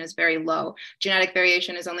variation is very low. Genetic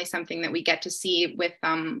variation is only something that we get to see with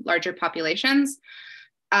larger populations.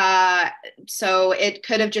 So it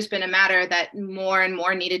could have just been a matter that more and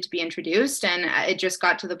more needed to be introduced. And it just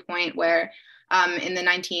got to the point where in the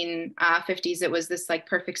 1950s, it was this like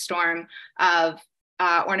perfect storm of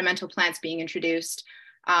ornamental plants being introduced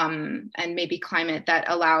and maybe climate that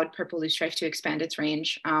allowed purple loosestrife to expand its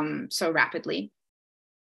range so rapidly.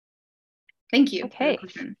 Thank you. Okay,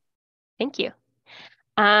 thank you.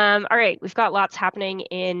 All right, we've got lots happening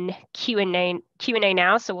in Q&A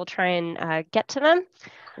now, so we'll try and get to them.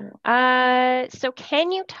 Cool. So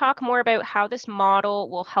can you talk more about how this model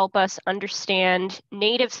will help us understand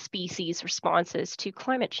native species responses to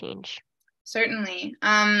climate change? Certainly.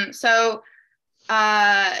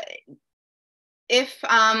 If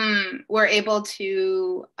we're able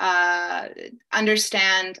to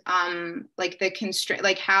understand like the constraint,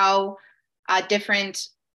 like how different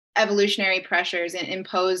evolutionary pressures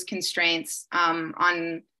impose constraints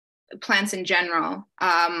on plants in general,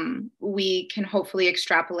 we can hopefully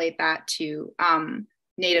extrapolate that to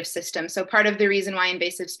native systems. So part of the reason why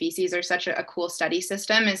invasive species are such a cool study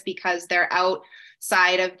system is because they're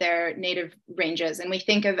outside of their native ranges. And we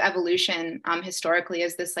think of evolution historically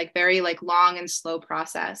as this like very like long and slow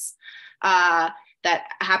process that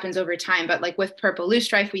happens over time. But like with purple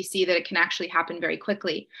loosestrife, we see that it can actually happen very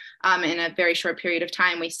quickly in a very short period of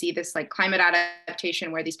time. We see this like climate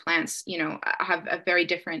adaptation where these plants, have a very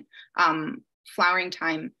different flowering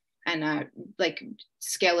time and like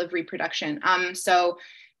scale of reproduction. So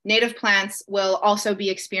native plants will also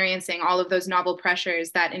be experiencing all of those novel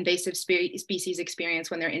pressures that invasive species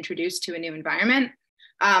experience when they're introduced to a new environment.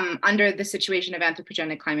 Under the situation of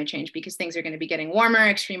anthropogenic climate change, because things are going to be getting warmer,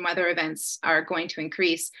 extreme weather events are going to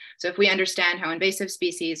increase. So if we understand how invasive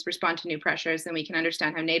species respond to new pressures, then we can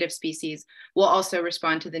understand how native species will also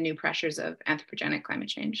respond to the new pressures of anthropogenic climate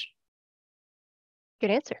change.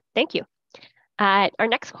 Good answer. Thank you. Our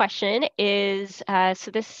next question is,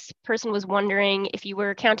 so this person was wondering if you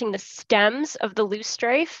were counting the stems of the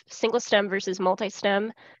loosestrife, single stem versus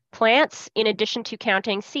multi-stem plants, in addition to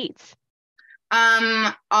counting seeds.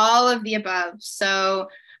 All of the above. So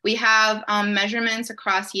we have measurements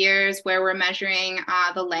across years where we're measuring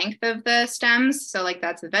the length of the stems. So like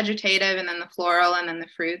that's the vegetative and then the floral and then the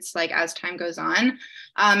fruits, like as time goes on,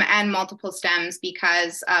 and multiple stems,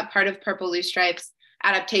 because part of purple loosestrife's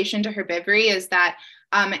adaptation to herbivory is that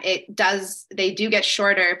they do get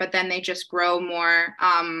shorter, but then they just grow more,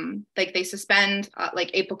 like they suspend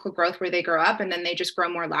like apical growth where they grow up, and then they just grow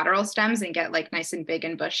more lateral stems and get like nice and big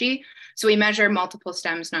and bushy. So we measure multiple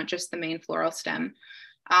stems, not just the main floral stem.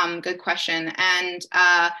 Good question. And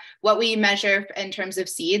what we measure in terms of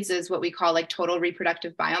seeds is what we call like total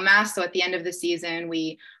reproductive biomass. So at the end of the season,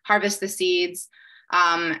 we harvest the seeds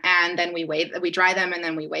and then we dry them and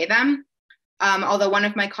then we weigh them. Although one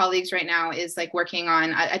of my colleagues right now is like working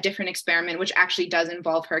on a different experiment, which actually does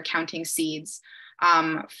involve her counting seeds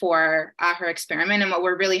for her experiment. And what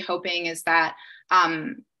we're really hoping is that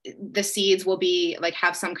the seeds will be like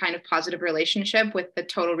have some kind of positive relationship with the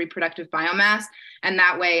total reproductive biomass. And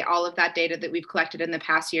that way, all of that data that we've collected in the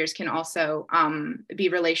past years can also be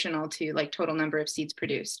relational to like total number of seeds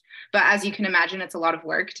produced. But as you can imagine, it's a lot of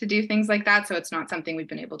work to do things like that. So it's not something we've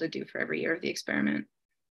been able to do for every year of the experiment.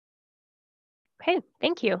 Okay,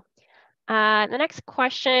 thank you. The next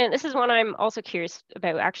question, this is one I'm also curious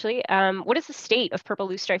about actually. What is the state of purple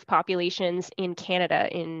loosestrife populations in Canada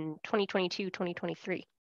in 2022, 2023?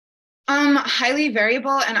 Highly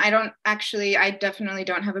variable, and I definitely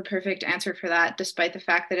don't have a perfect answer for that, despite the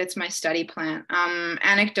fact that it's my study plant.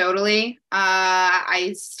 Anecdotally,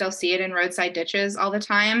 I still see it in roadside ditches all the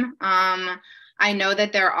time. I know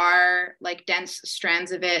that there are like dense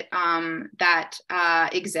strands of it that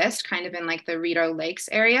exist kind of in like the Rideau Lakes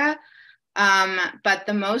area. But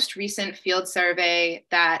the most recent field survey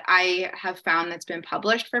that I have found that's been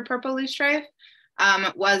published for purple loosestrife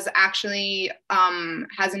was actually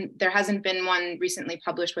there hasn't been one recently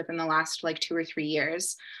published within the last like 2 or 3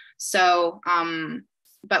 years. So,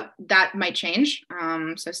 but that might change.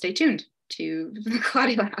 So stay tuned to the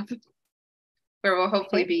Claudia Lab, where we'll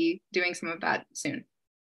hopefully be doing some of that soon.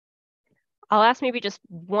 I'll ask maybe just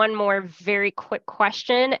one more very quick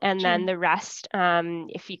question, and then the rest,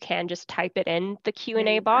 if you can just type it in the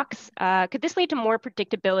Q&A box. Could this lead to more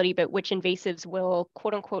predictability about which invasives will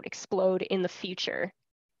quote unquote explode in the future?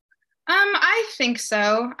 I think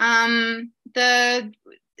so. I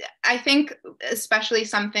think especially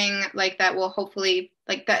something like that will hopefully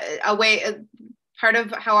part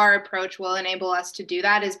of how our approach will enable us to do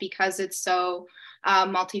that is because it's so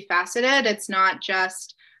multifaceted. It's not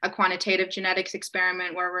just a quantitative genetics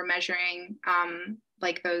experiment where we're measuring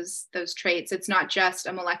like those traits. It's not just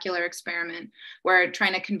a molecular experiment. We're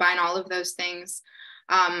trying to combine all of those things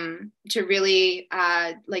to really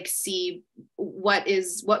like see what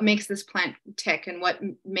makes this plant tick and what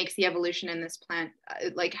makes the evolution in this plant,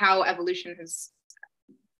 like how evolution has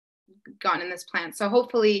gone in this plant. So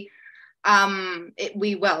hopefully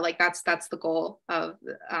we will, like that's the goal of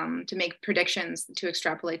to make predictions to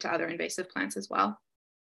extrapolate to other invasive plants as well.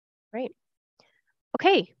 Great.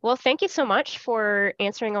 Okay, well, thank you so much for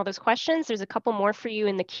answering all those questions. There's a couple more for you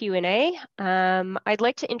in the Q&A. I'd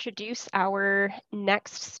like to introduce our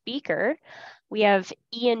next speaker. We have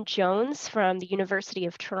Ian Jones from the University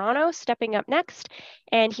of Toronto stepping up next,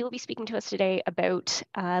 and he will be speaking to us today about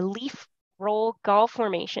leaf roll gall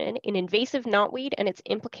formation in invasive knotweed and its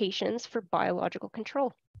implications for biological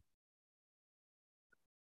control.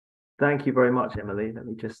 Thank you very much, Emily. Let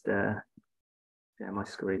me just share my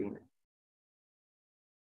screen.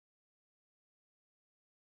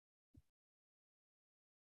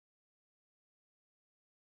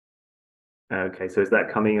 Okay, so is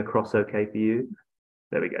that coming across okay for you?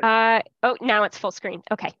 There we go. Oh, now it's full screen.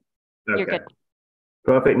 Okay, you're good.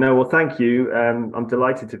 Perfect. No, well, thank you. I'm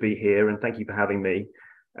delighted to be here, and thank you for having me.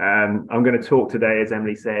 I'm going to talk today, as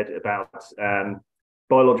Emily said, about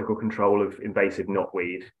biological control of invasive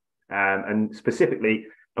knotweed. And specifically,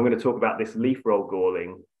 I'm going to talk about this leaf roll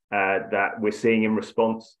galling that we're seeing in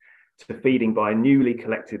response to feeding by a newly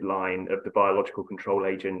collected line of the biological control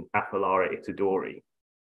agent Aphilara itidori.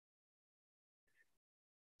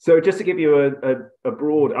 So just to give you a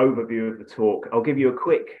broad overview of the talk, I'll give you a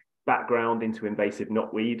quick background into invasive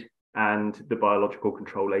knotweed and the biological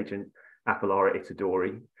control agent Aphilara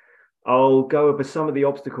itidori. I'll go over some of the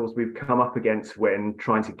obstacles we've come up against when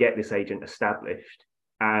trying to get this agent established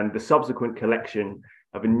and the subsequent collection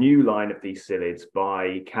of a new line of these psyllids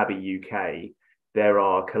by CABI UK. There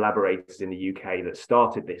are collaborators in the UK that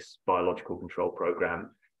started this biological control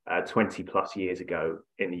program 20 plus years ago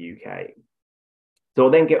in the UK. So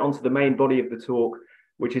I'll then get onto the main body of the talk,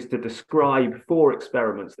 which is to describe 4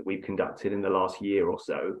 experiments that we've conducted in the last year or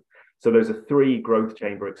so. So those are 3 growth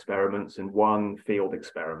chamber experiments and 1 field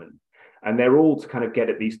experiment. And they're all to kind of get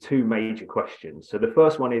at these 2 major questions. So the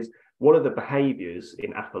first one is, what are the behaviors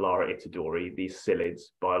in Aphilara itidori, these psyllids,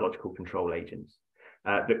 biological control agents,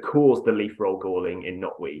 that cause the leaf roll galling in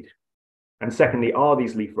knotweed? And secondly, are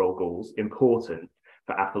these leaf roll galls important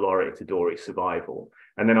for Aphilara itidori survival?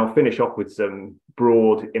 And then I'll finish off with some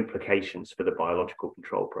broad implications for the biological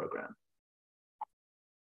control program.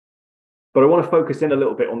 But I want to focus in a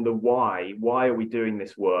little bit on the why. Why are we doing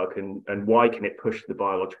this work, and why can it push the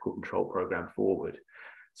biological control program forward?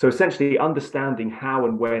 So essentially, understanding how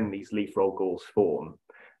and when these leaf roll galls form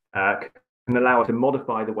can allow us to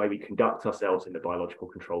modify the way we conduct ourselves in the biological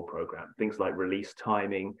control program. Things like release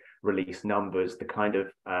timing, release numbers, the kind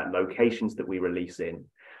of locations that we release in.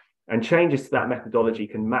 And changes to that methodology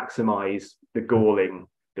can maximize the galling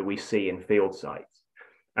that we see in field sites.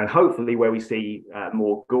 And hopefully where we see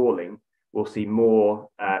more galling, we'll see more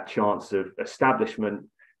chance of establishment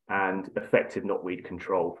and effective knotweed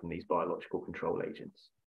control from these biological control agents.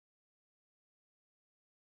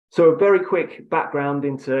 So a very quick background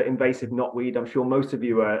into invasive knotweed. I'm sure most of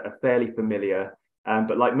you are fairly familiar,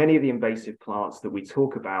 but like many of the invasive plants that we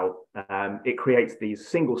talk about, it creates these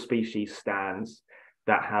single species stands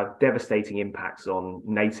that have devastating impacts on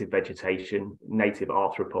native vegetation, native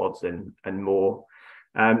arthropods and more.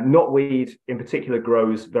 Knotweed in particular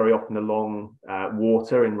grows very often along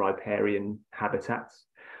water in riparian habitats.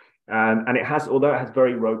 And it has, although it has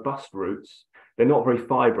very robust roots, they're not very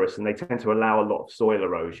fibrous and they tend to allow a lot of soil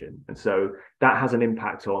erosion. And so that has an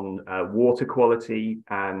impact on water quality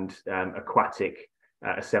and aquatic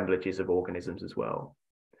assemblages of organisms as well.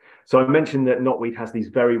 So I mentioned that knotweed has these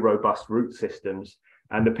very robust root systems,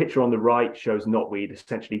 and the picture on the right shows knotweed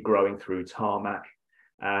essentially growing through tarmac.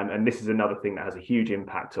 And this is another thing that has a huge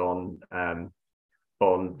impact on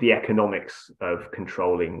the economics of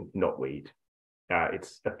controlling knotweed,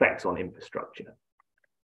 its effects on infrastructure.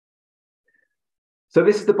 So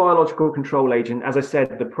this is the biological control agent. As I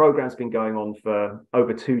said, the program's been going on for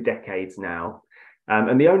over 2 decades now.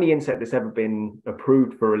 And the only insect that's ever been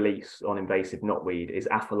approved for release on invasive knotweed is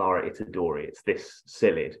Aphilara itadori. It's this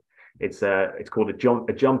psyllid. It's called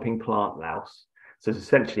a jumping plant louse. So it's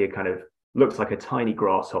essentially a kind of, looks like a tiny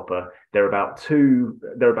grasshopper. They're about 2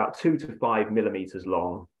 to 5 millimeters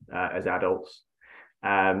long as adults.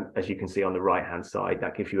 As you can see on the right-hand side,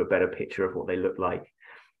 that gives you a better picture of what they look like.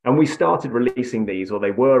 And we started releasing these, or they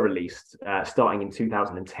were released, starting in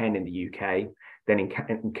 2010 in the UK, then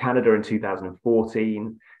in Canada in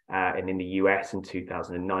 2014, and in the US in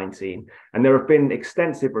 2019. And there have been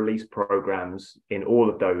extensive release programs in all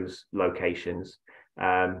of those locations.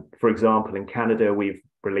 For example, in Canada, we've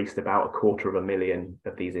released about 250,000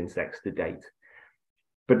 of these insects to date.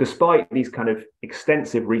 But despite these kind of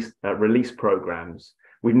extensive release programs,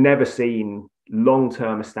 we've never seen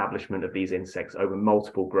long-term establishment of these insects over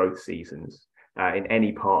multiple growth seasons in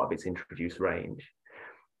any part of its introduced range.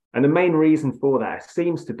 And the main reason for that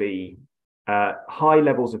seems to be high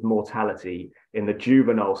levels of mortality in the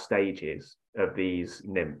juvenile stages of these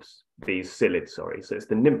nymphs, these psyllids, sorry. So it's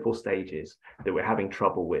the nymphal stages that we're having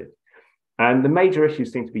trouble with. And the major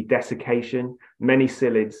issues seem to be desiccation. Many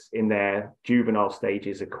psyllids in their juvenile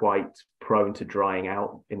stages are quite prone to drying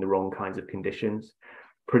out in the wrong kinds of conditions.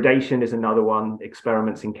 Predation is another one.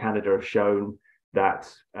 Experiments in Canada have shown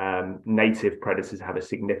that native predators have a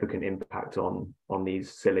significant impact on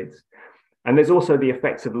these psyllids. And there's also the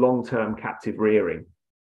effects of long-term captive rearing.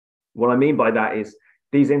 What I mean by that is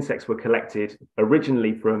these insects were collected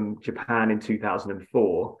originally from Japan in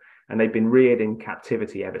 2004, and they've been reared in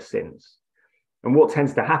captivity ever since. And what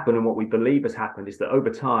tends to happen, and what we believe has happened, is that over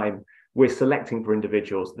time, we're selecting for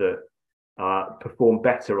individuals that perform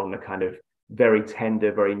better on the kind of very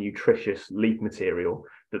tender, very nutritious leaf material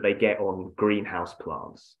that they get on greenhouse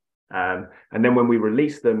plants. And then when we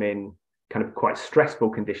release them in kind of quite stressful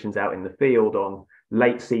conditions out in the field on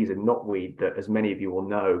late season knotweed that, as many of you will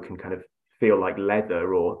know, can kind of feel like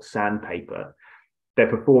leather or sandpaper, they're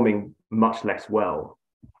performing much less well.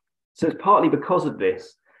 So it's partly because of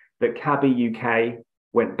this that CABI UK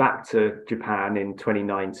went back to Japan in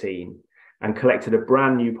 2019 and collected a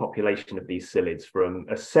brand new population of these psyllids from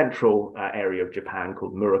a central area of Japan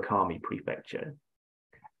called Murakami Prefecture.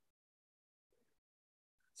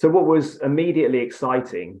 So what was immediately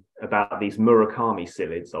exciting about these Murakami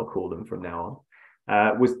psyllids, I'll call them from now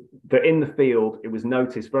on, was that in the field, it was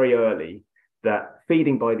noticed very early that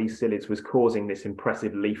feeding by these psyllids was causing this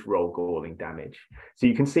impressive leaf roll galling damage. So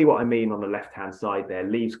you can see what I mean on the left-hand side there.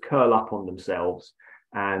 Leaves curl up on themselves,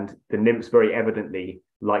 and the nymphs very evidently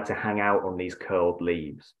like to hang out on these curled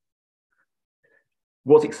leaves.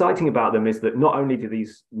 What's exciting about them is that not only do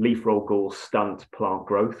these leaf roll galls stunt plant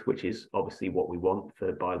growth, which is obviously what we want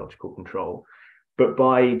for biological control, but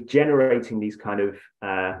by generating these kind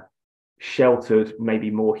of sheltered,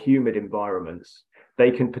 maybe more humid environments, they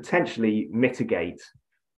can potentially mitigate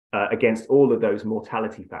against all of those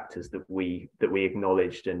mortality factors that we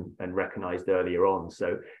acknowledged and recognized earlier on.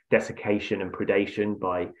 So desiccation and predation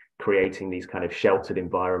by creating these kind of sheltered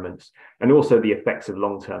environments, and also the effects of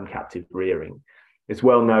long-term captive rearing. It's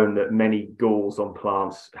well known that many galls on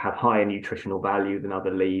plants have higher nutritional value than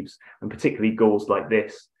other leaves, and particularly galls like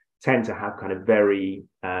this tend to have kind of very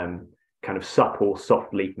kind of supple,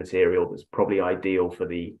 soft leaf material that's probably ideal for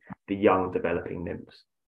the young developing nymphs.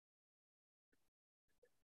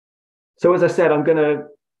 So as I said, I'm going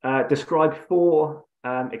to describe 4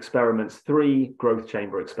 experiments, 3 growth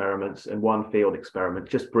chamber experiments and 1 field experiment,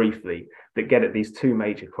 just briefly, that get at these 2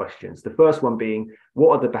 major questions. The first one being,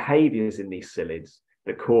 what are the behaviors in these psyllids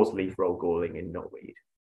that cause leaf roll galling in knotweed?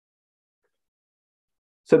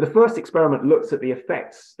 So the first experiment looks at the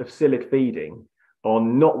effects of psyllid feeding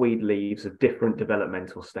on knotweed leaves of different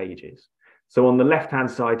developmental stages. So on the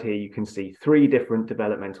left-hand side here, you can see 3 different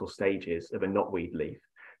developmental stages of a knotweed leaf,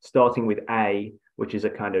 starting with A, which is a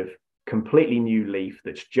kind of completely new leaf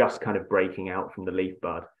that's just kind of breaking out from the leaf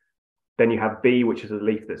bud. Then you have B, which is a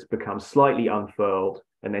leaf that's become slightly unfurled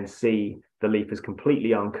and then C, the leaf is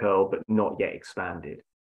completely uncurled but not yet expanded.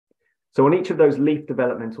 So on each of those leaf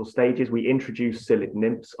developmental stages, we introduce psyllid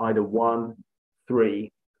nymphs, either 1,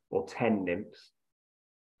 3, or 10 nymphs.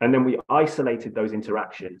 And then we isolated those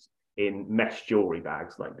interactions in mesh jewelry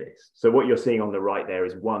bags like this. So what you're seeing on the right there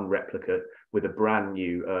is one replicate with a brand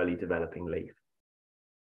new early developing leaf.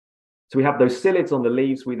 So we have those psyllids on the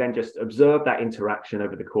leaves. We then just observe that interaction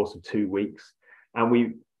over the course of 2 weeks. And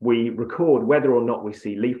we record whether or not we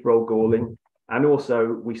see leaf roll galling. And also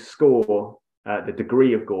we score the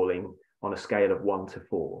degree of galling on a scale of 1 to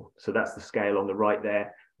 4. So that's the scale on the right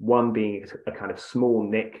there, 1 being a kind of small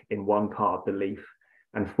nick in one part of the leaf,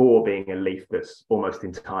 and 4 being a leaf that's almost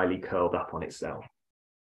entirely curled up on itself.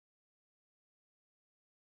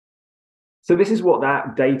 So this is what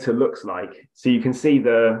that data looks like. So you can see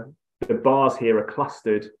the bars here are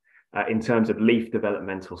clustered in terms of leaf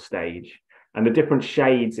developmental stage. And the different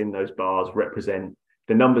shades in those bars represent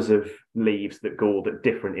the numbers of leaves that galled at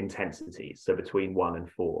different intensities, so between 1 and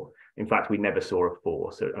 4. In fact, we never saw a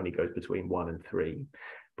 4, so it only goes between 1 and 3.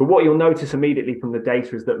 But what you'll notice immediately from the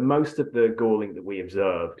data is that most of the galling that we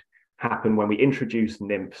observed happened when we introduced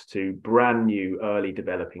nymphs to brand new early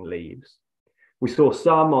developing leaves. We saw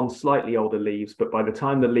some on slightly older leaves, but by the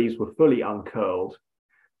time the leaves were fully uncurled,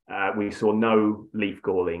 we saw no leaf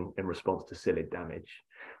galling in response to psyllid damage.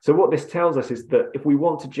 So what this tells us is that if we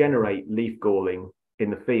want to generate leaf galling in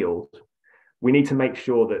the field, we need to make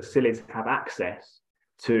sure that psyllids have access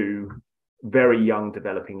to very young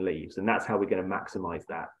developing leaves, and that's how we're going to maximize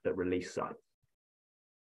that release site.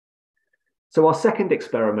 So our second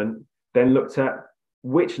experiment then looked at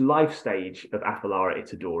which life stage of Aphilara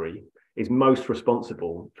itadori is most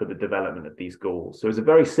responsible for the development of these galls. So it's a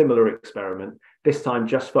very similar experiment, this time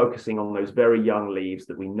just focusing on those very young leaves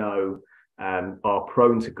that we know are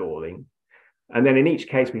prone to galling. And then in each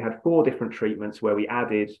case, we had 4 different treatments where we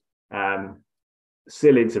added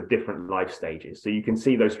psyllids of different life stages. So you can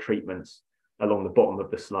see those treatments along the bottom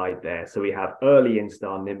of the slide there. So we have early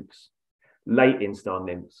instar nymphs, late instar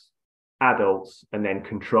nymphs, adults, and then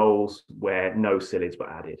controls where no psyllids were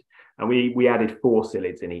added. And we added 4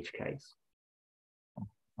 psyllids in each case.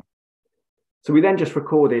 So we then just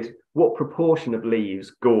recorded what proportion of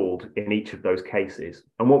leaves galled in each of those cases.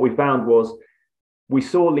 And what we found was we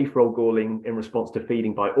saw leaf roll galling in response to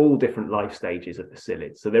feeding by all different life stages of the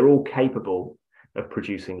psyllids. So they're all capable of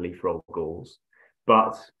producing leaf roll galls.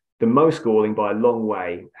 But the most galling by a long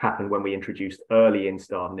way happened when we introduced early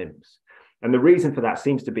instar nymphs. And the reason for that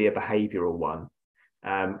seems to be a behavioral one.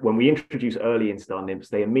 When we introduce early instar nymphs,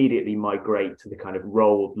 they immediately migrate to the kind of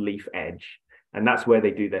rolled leaf edge, and that's where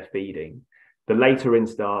they do their feeding. The later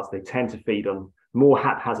instars, they tend to feed on more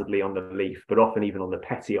haphazardly on the leaf, but often even on the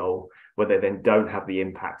petiole, where they then don't have the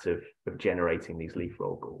impact of generating these leaf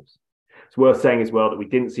roll galls. It's worth saying as well that we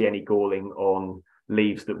didn't see any galling on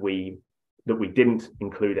leaves that we didn't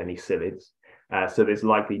include any psyllids. So there's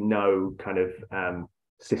likely no kind of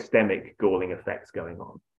systemic galling effects going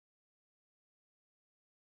on.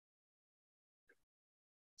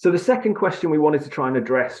 So the second question we wanted to try and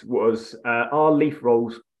address was, are leaf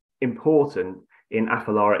rolls important in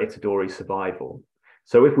Aphilara itadori survival?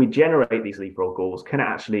 So if we generate these leaf roll galls, can it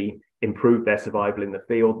actually improve their survival in the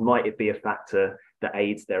field? Might it be a factor that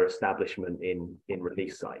aids their establishment in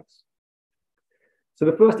release sites? So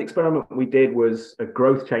the first experiment we did was a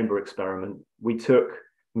growth chamber experiment. We took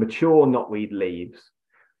mature knotweed leaves,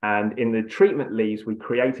 and in the treatment leaves, we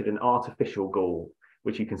created an artificial gall,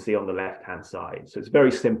 which you can see on the left-hand side. So it's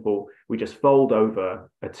very simple. We just fold over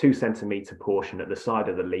a 2 centimeter portion at the side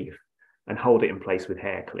of the leaf and hold it in place with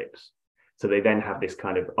hair clips. So they then have this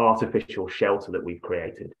kind of artificial shelter that we've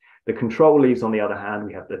created. The control leaves, on the other hand,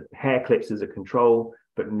 we have the hair clips as a control,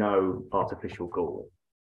 but no artificial gall.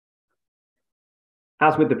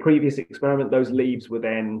 As with the previous experiment, those leaves were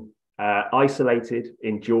then isolated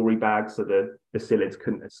in jewelry bags so the psyllids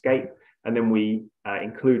couldn't escape. And then we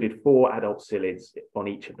included 4 adult psyllids on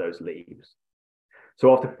each of those leaves.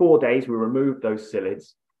 So after 4 days, we removed those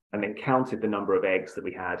psyllids and then counted the number of eggs that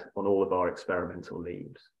we had on all of our experimental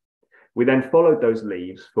leaves. We then followed those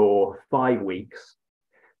leaves for 5 weeks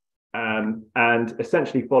and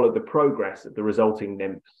essentially followed the progress of the resulting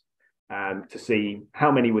nymphs to see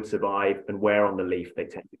how many would survive and where on the leaf they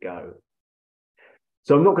tend to go.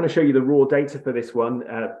 So I'm not going to show you the raw data for this one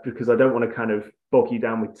because I don't want to kind of bog you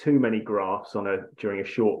down with too many graphs during a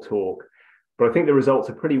short talk. But I think the results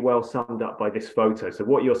are pretty well summed up by this photo. So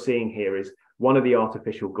what you're seeing here is one of the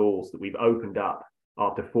artificial galls that we've opened up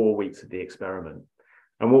after 4 weeks of the experiment.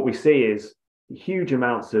 And what we see is huge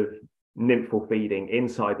amounts of nymphal feeding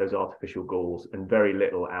inside those artificial galls and very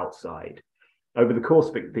little outside. Over the course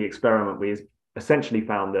of the experiment, we essentially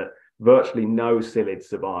found that virtually no psyllids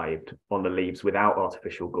survived on the leaves without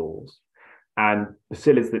artificial galls. And the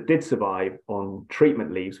psyllids that did survive on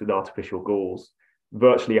treatment leaves with artificial galls,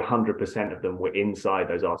 virtually 100% of them were inside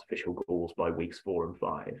those artificial galls by weeks 4 and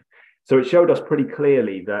 5. So it showed us pretty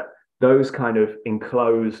clearly that those kind of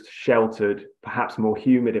enclosed, sheltered, perhaps more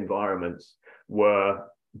humid environments were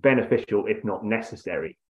beneficial, if not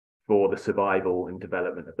necessary, for the survival and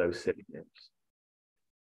development of those psyllid nymphs.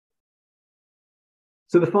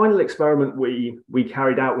 So the final experiment we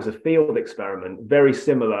carried out was a field experiment, very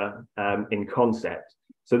similar in concept.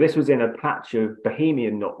 So this was in a patch of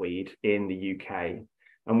Bohemian knotweed in the UK,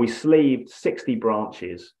 and we sleeved 60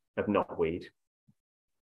 branches of knotweed.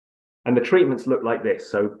 And the treatments look like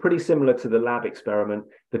this. So pretty similar to the lab experiment.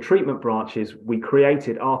 The treatment branches, we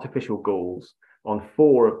created artificial galls on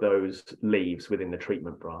 4 of those leaves within the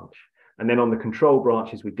treatment branch. And then on the control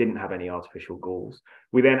branches, we didn't have any artificial galls.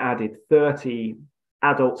 We then added 30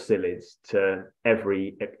 adult psyllids to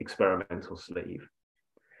every experimental sleeve.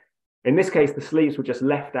 In this case, the sleeves were just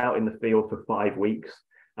left out in the field for 5 weeks.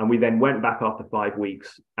 And we then went back after 5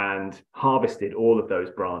 weeks and harvested all of those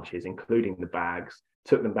branches, including the bags,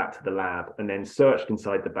 took them back to the lab, and then searched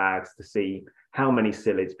inside the bags to see how many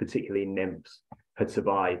psyllids, particularly nymphs, had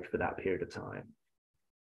survived for that period of time.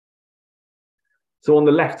 So on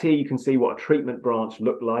the left here, you can see what a treatment branch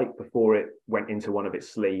looked like before it went into one of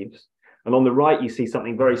its sleeves. And on the right, you see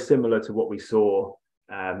something very similar to what we saw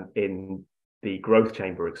in the growth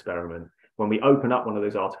chamber experiment. When we open up one of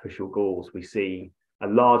those artificial galls, we see a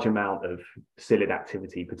large amount of psyllid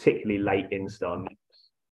activity, particularly late instar nymphs.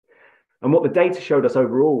 And what the data showed us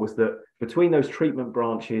overall was that between those treatment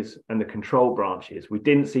branches and the control branches, we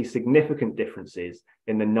didn't see significant differences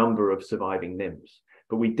in the number of surviving nymphs,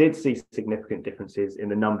 but we did see significant differences in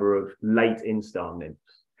the number of late instar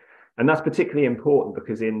nymphs. And that's particularly important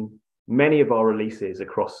because in many of our releases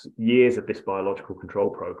across years of this biological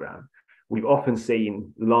control program, we've often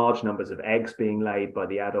seen large numbers of eggs being laid by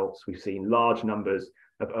the adults. We've seen large numbers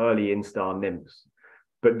of early instar nymphs.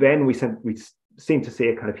 But then we seem to see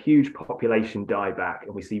a kind of huge population die back,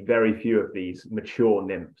 and we see very few of these mature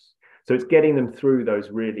nymphs. So it's getting them through those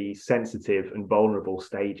really sensitive and vulnerable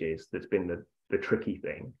stages that's been the tricky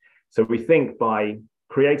thing. So we think by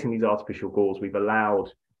creating these artificial galls, we've allowed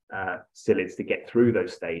psyllids to get through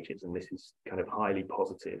those stages, and this is kind of highly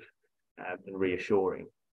positive and reassuring.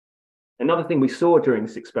 Another thing we saw during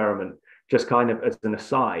this experiment, just kind of as an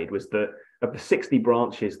aside, was that of the 60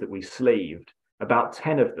 branches that we sleeved, about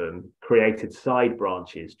 10 of them created side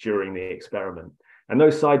branches during the experiment. And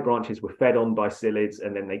those side branches were fed on by psyllids,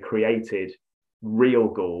 and then they created real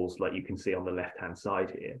galls, like you can see on the left-hand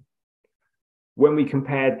side here. When we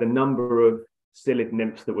compared the number of psyllid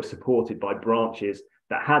nymphs that were supported by branches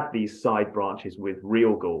that had these side branches with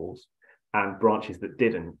real galls and branches that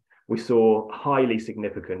didn't, we saw highly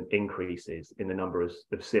significant increases in the number of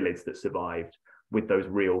psyllids that survived with those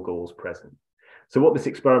real galls present. So what this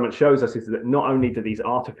experiment shows us is that not only do these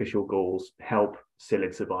artificial galls help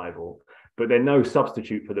psyllid survival, but they're no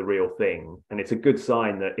substitute for the real thing. And it's a good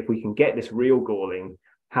sign that if we can get this real galling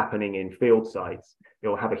happening in field sites, it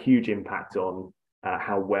will have a huge impact on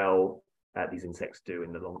how well these insects do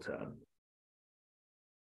in the long term.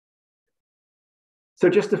 So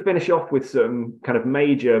just to finish off with some kind of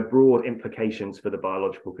major broad implications for the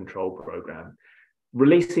biological control program,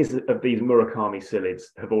 releases of these Murakami psyllids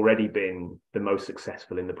have already been the most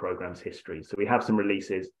successful in the program's history. So we have some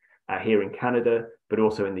releases here in Canada, but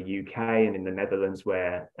also in the UK and in the Netherlands,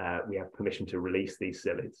 where we have permission to release these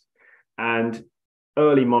psyllids. And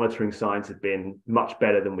early monitoring signs have been much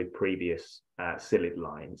better than with previous psyllid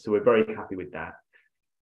lines. So we're very happy with that.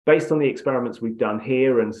 Based on the experiments we've done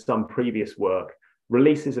here and some previous work,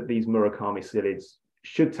 releases of these Murakami psyllids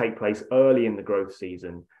should take place early in the growth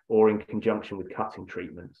season or in conjunction with cutting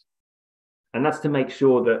treatments. And that's to make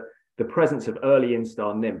sure that the presence of early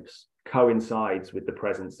instar nymphs coincides with the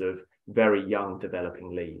presence of very young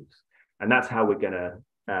developing leaves. And that's how we're going to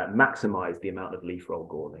maximize the amount of leaf roll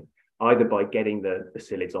galling, either by getting the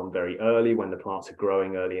psyllids on very early when the plants are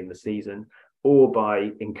growing early in the season, or by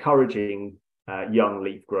encouraging young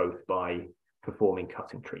leaf growth by performing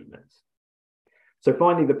cutting treatments. So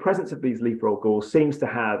finally, the presence of these leaf roll galls seems to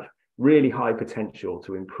have really high potential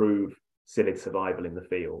to improve psyllid survival in the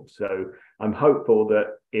field. So I'm hopeful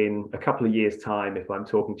that in a couple of years' time, if I'm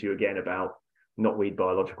talking to you again about knotweed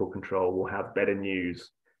biological control, we'll have better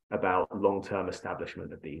news about long-term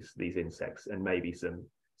establishment of these insects and maybe some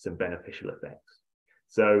beneficial effects.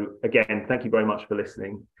 So again, thank you very much for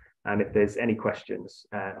listening. And if there's any questions,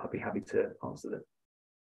 I'll be happy to answer them.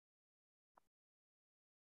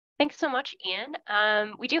 Thanks so much, Ian.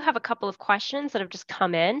 We do have a couple of questions that have just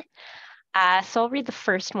come in. So I'll read the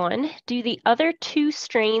first one. Do the other 2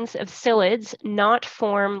 strains of psyllids not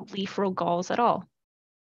form leaf roll galls at all?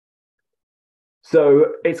 So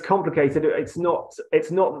it's complicated. It's not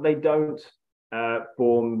that they don't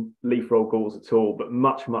form leaf roll galls at all, but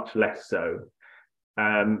much less so.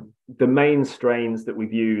 The main strains that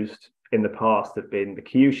we've used in the past have been the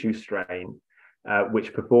Kyushu strain,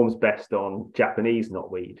 which performs best on Japanese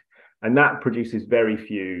knotweed, and that produces very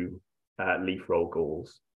few leaf roll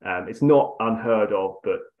galls. It's not unheard of,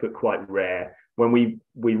 but quite rare. When we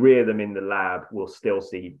rear them in the lab, we'll still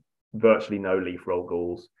see virtually no leaf roll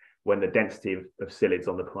galls when the density of psyllids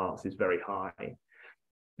on the plants is very high.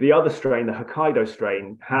 The other strain, the Hokkaido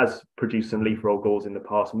strain, has produced some leaf roll galls in the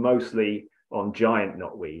past, mostly on giant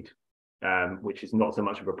knotweed, which is not so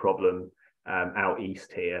much of a problem out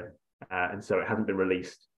east here. And so it hasn't been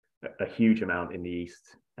released a huge amount in the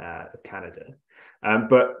east of Canada.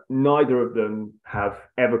 But neither of them have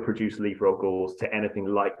ever produced leaf roll galls to anything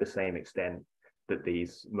like the same extent that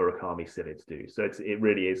these Murakami psyllids do. So it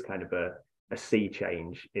really is kind of a sea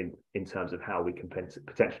change in terms of how we can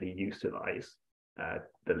potentially utilize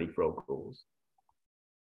the leaf roll galls.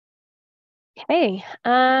 Okay,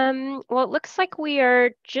 well, it looks like we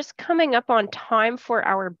are just coming up on time for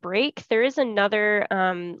our break. There is another,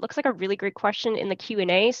 looks like a really great question in the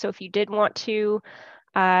Q&A. So if you did want to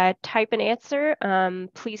type an answer,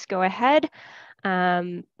 please go ahead.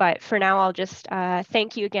 But for now, I'll just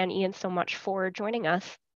thank you again, Ian, so much for joining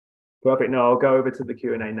us. Perfect. No, I'll go over to the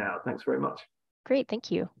Q&A now. Thanks very much. Great,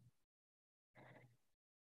 thank you.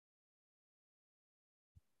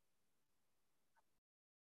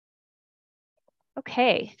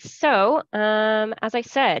 Okay, so as I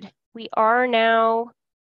said, we are now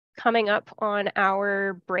coming up on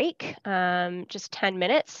our break, just 10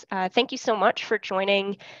 minutes. Thank you so much for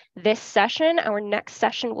joining this session. Our next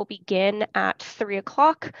session will begin at 3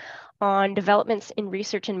 o'clock on developments in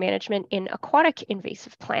research and management in aquatic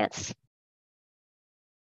invasive plants.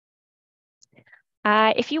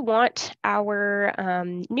 If you want our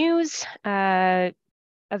news,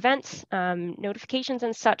 events, notifications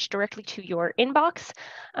and such directly to your inbox,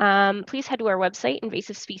 please head to our website,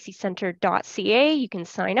 invasivespeciescenter.ca. You can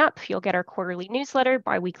sign up. You'll get our quarterly newsletter,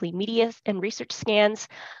 bi-weekly media and research scans,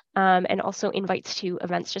 and also invites to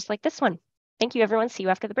events just like this one. Thank you, everyone. See you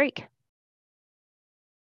after the break.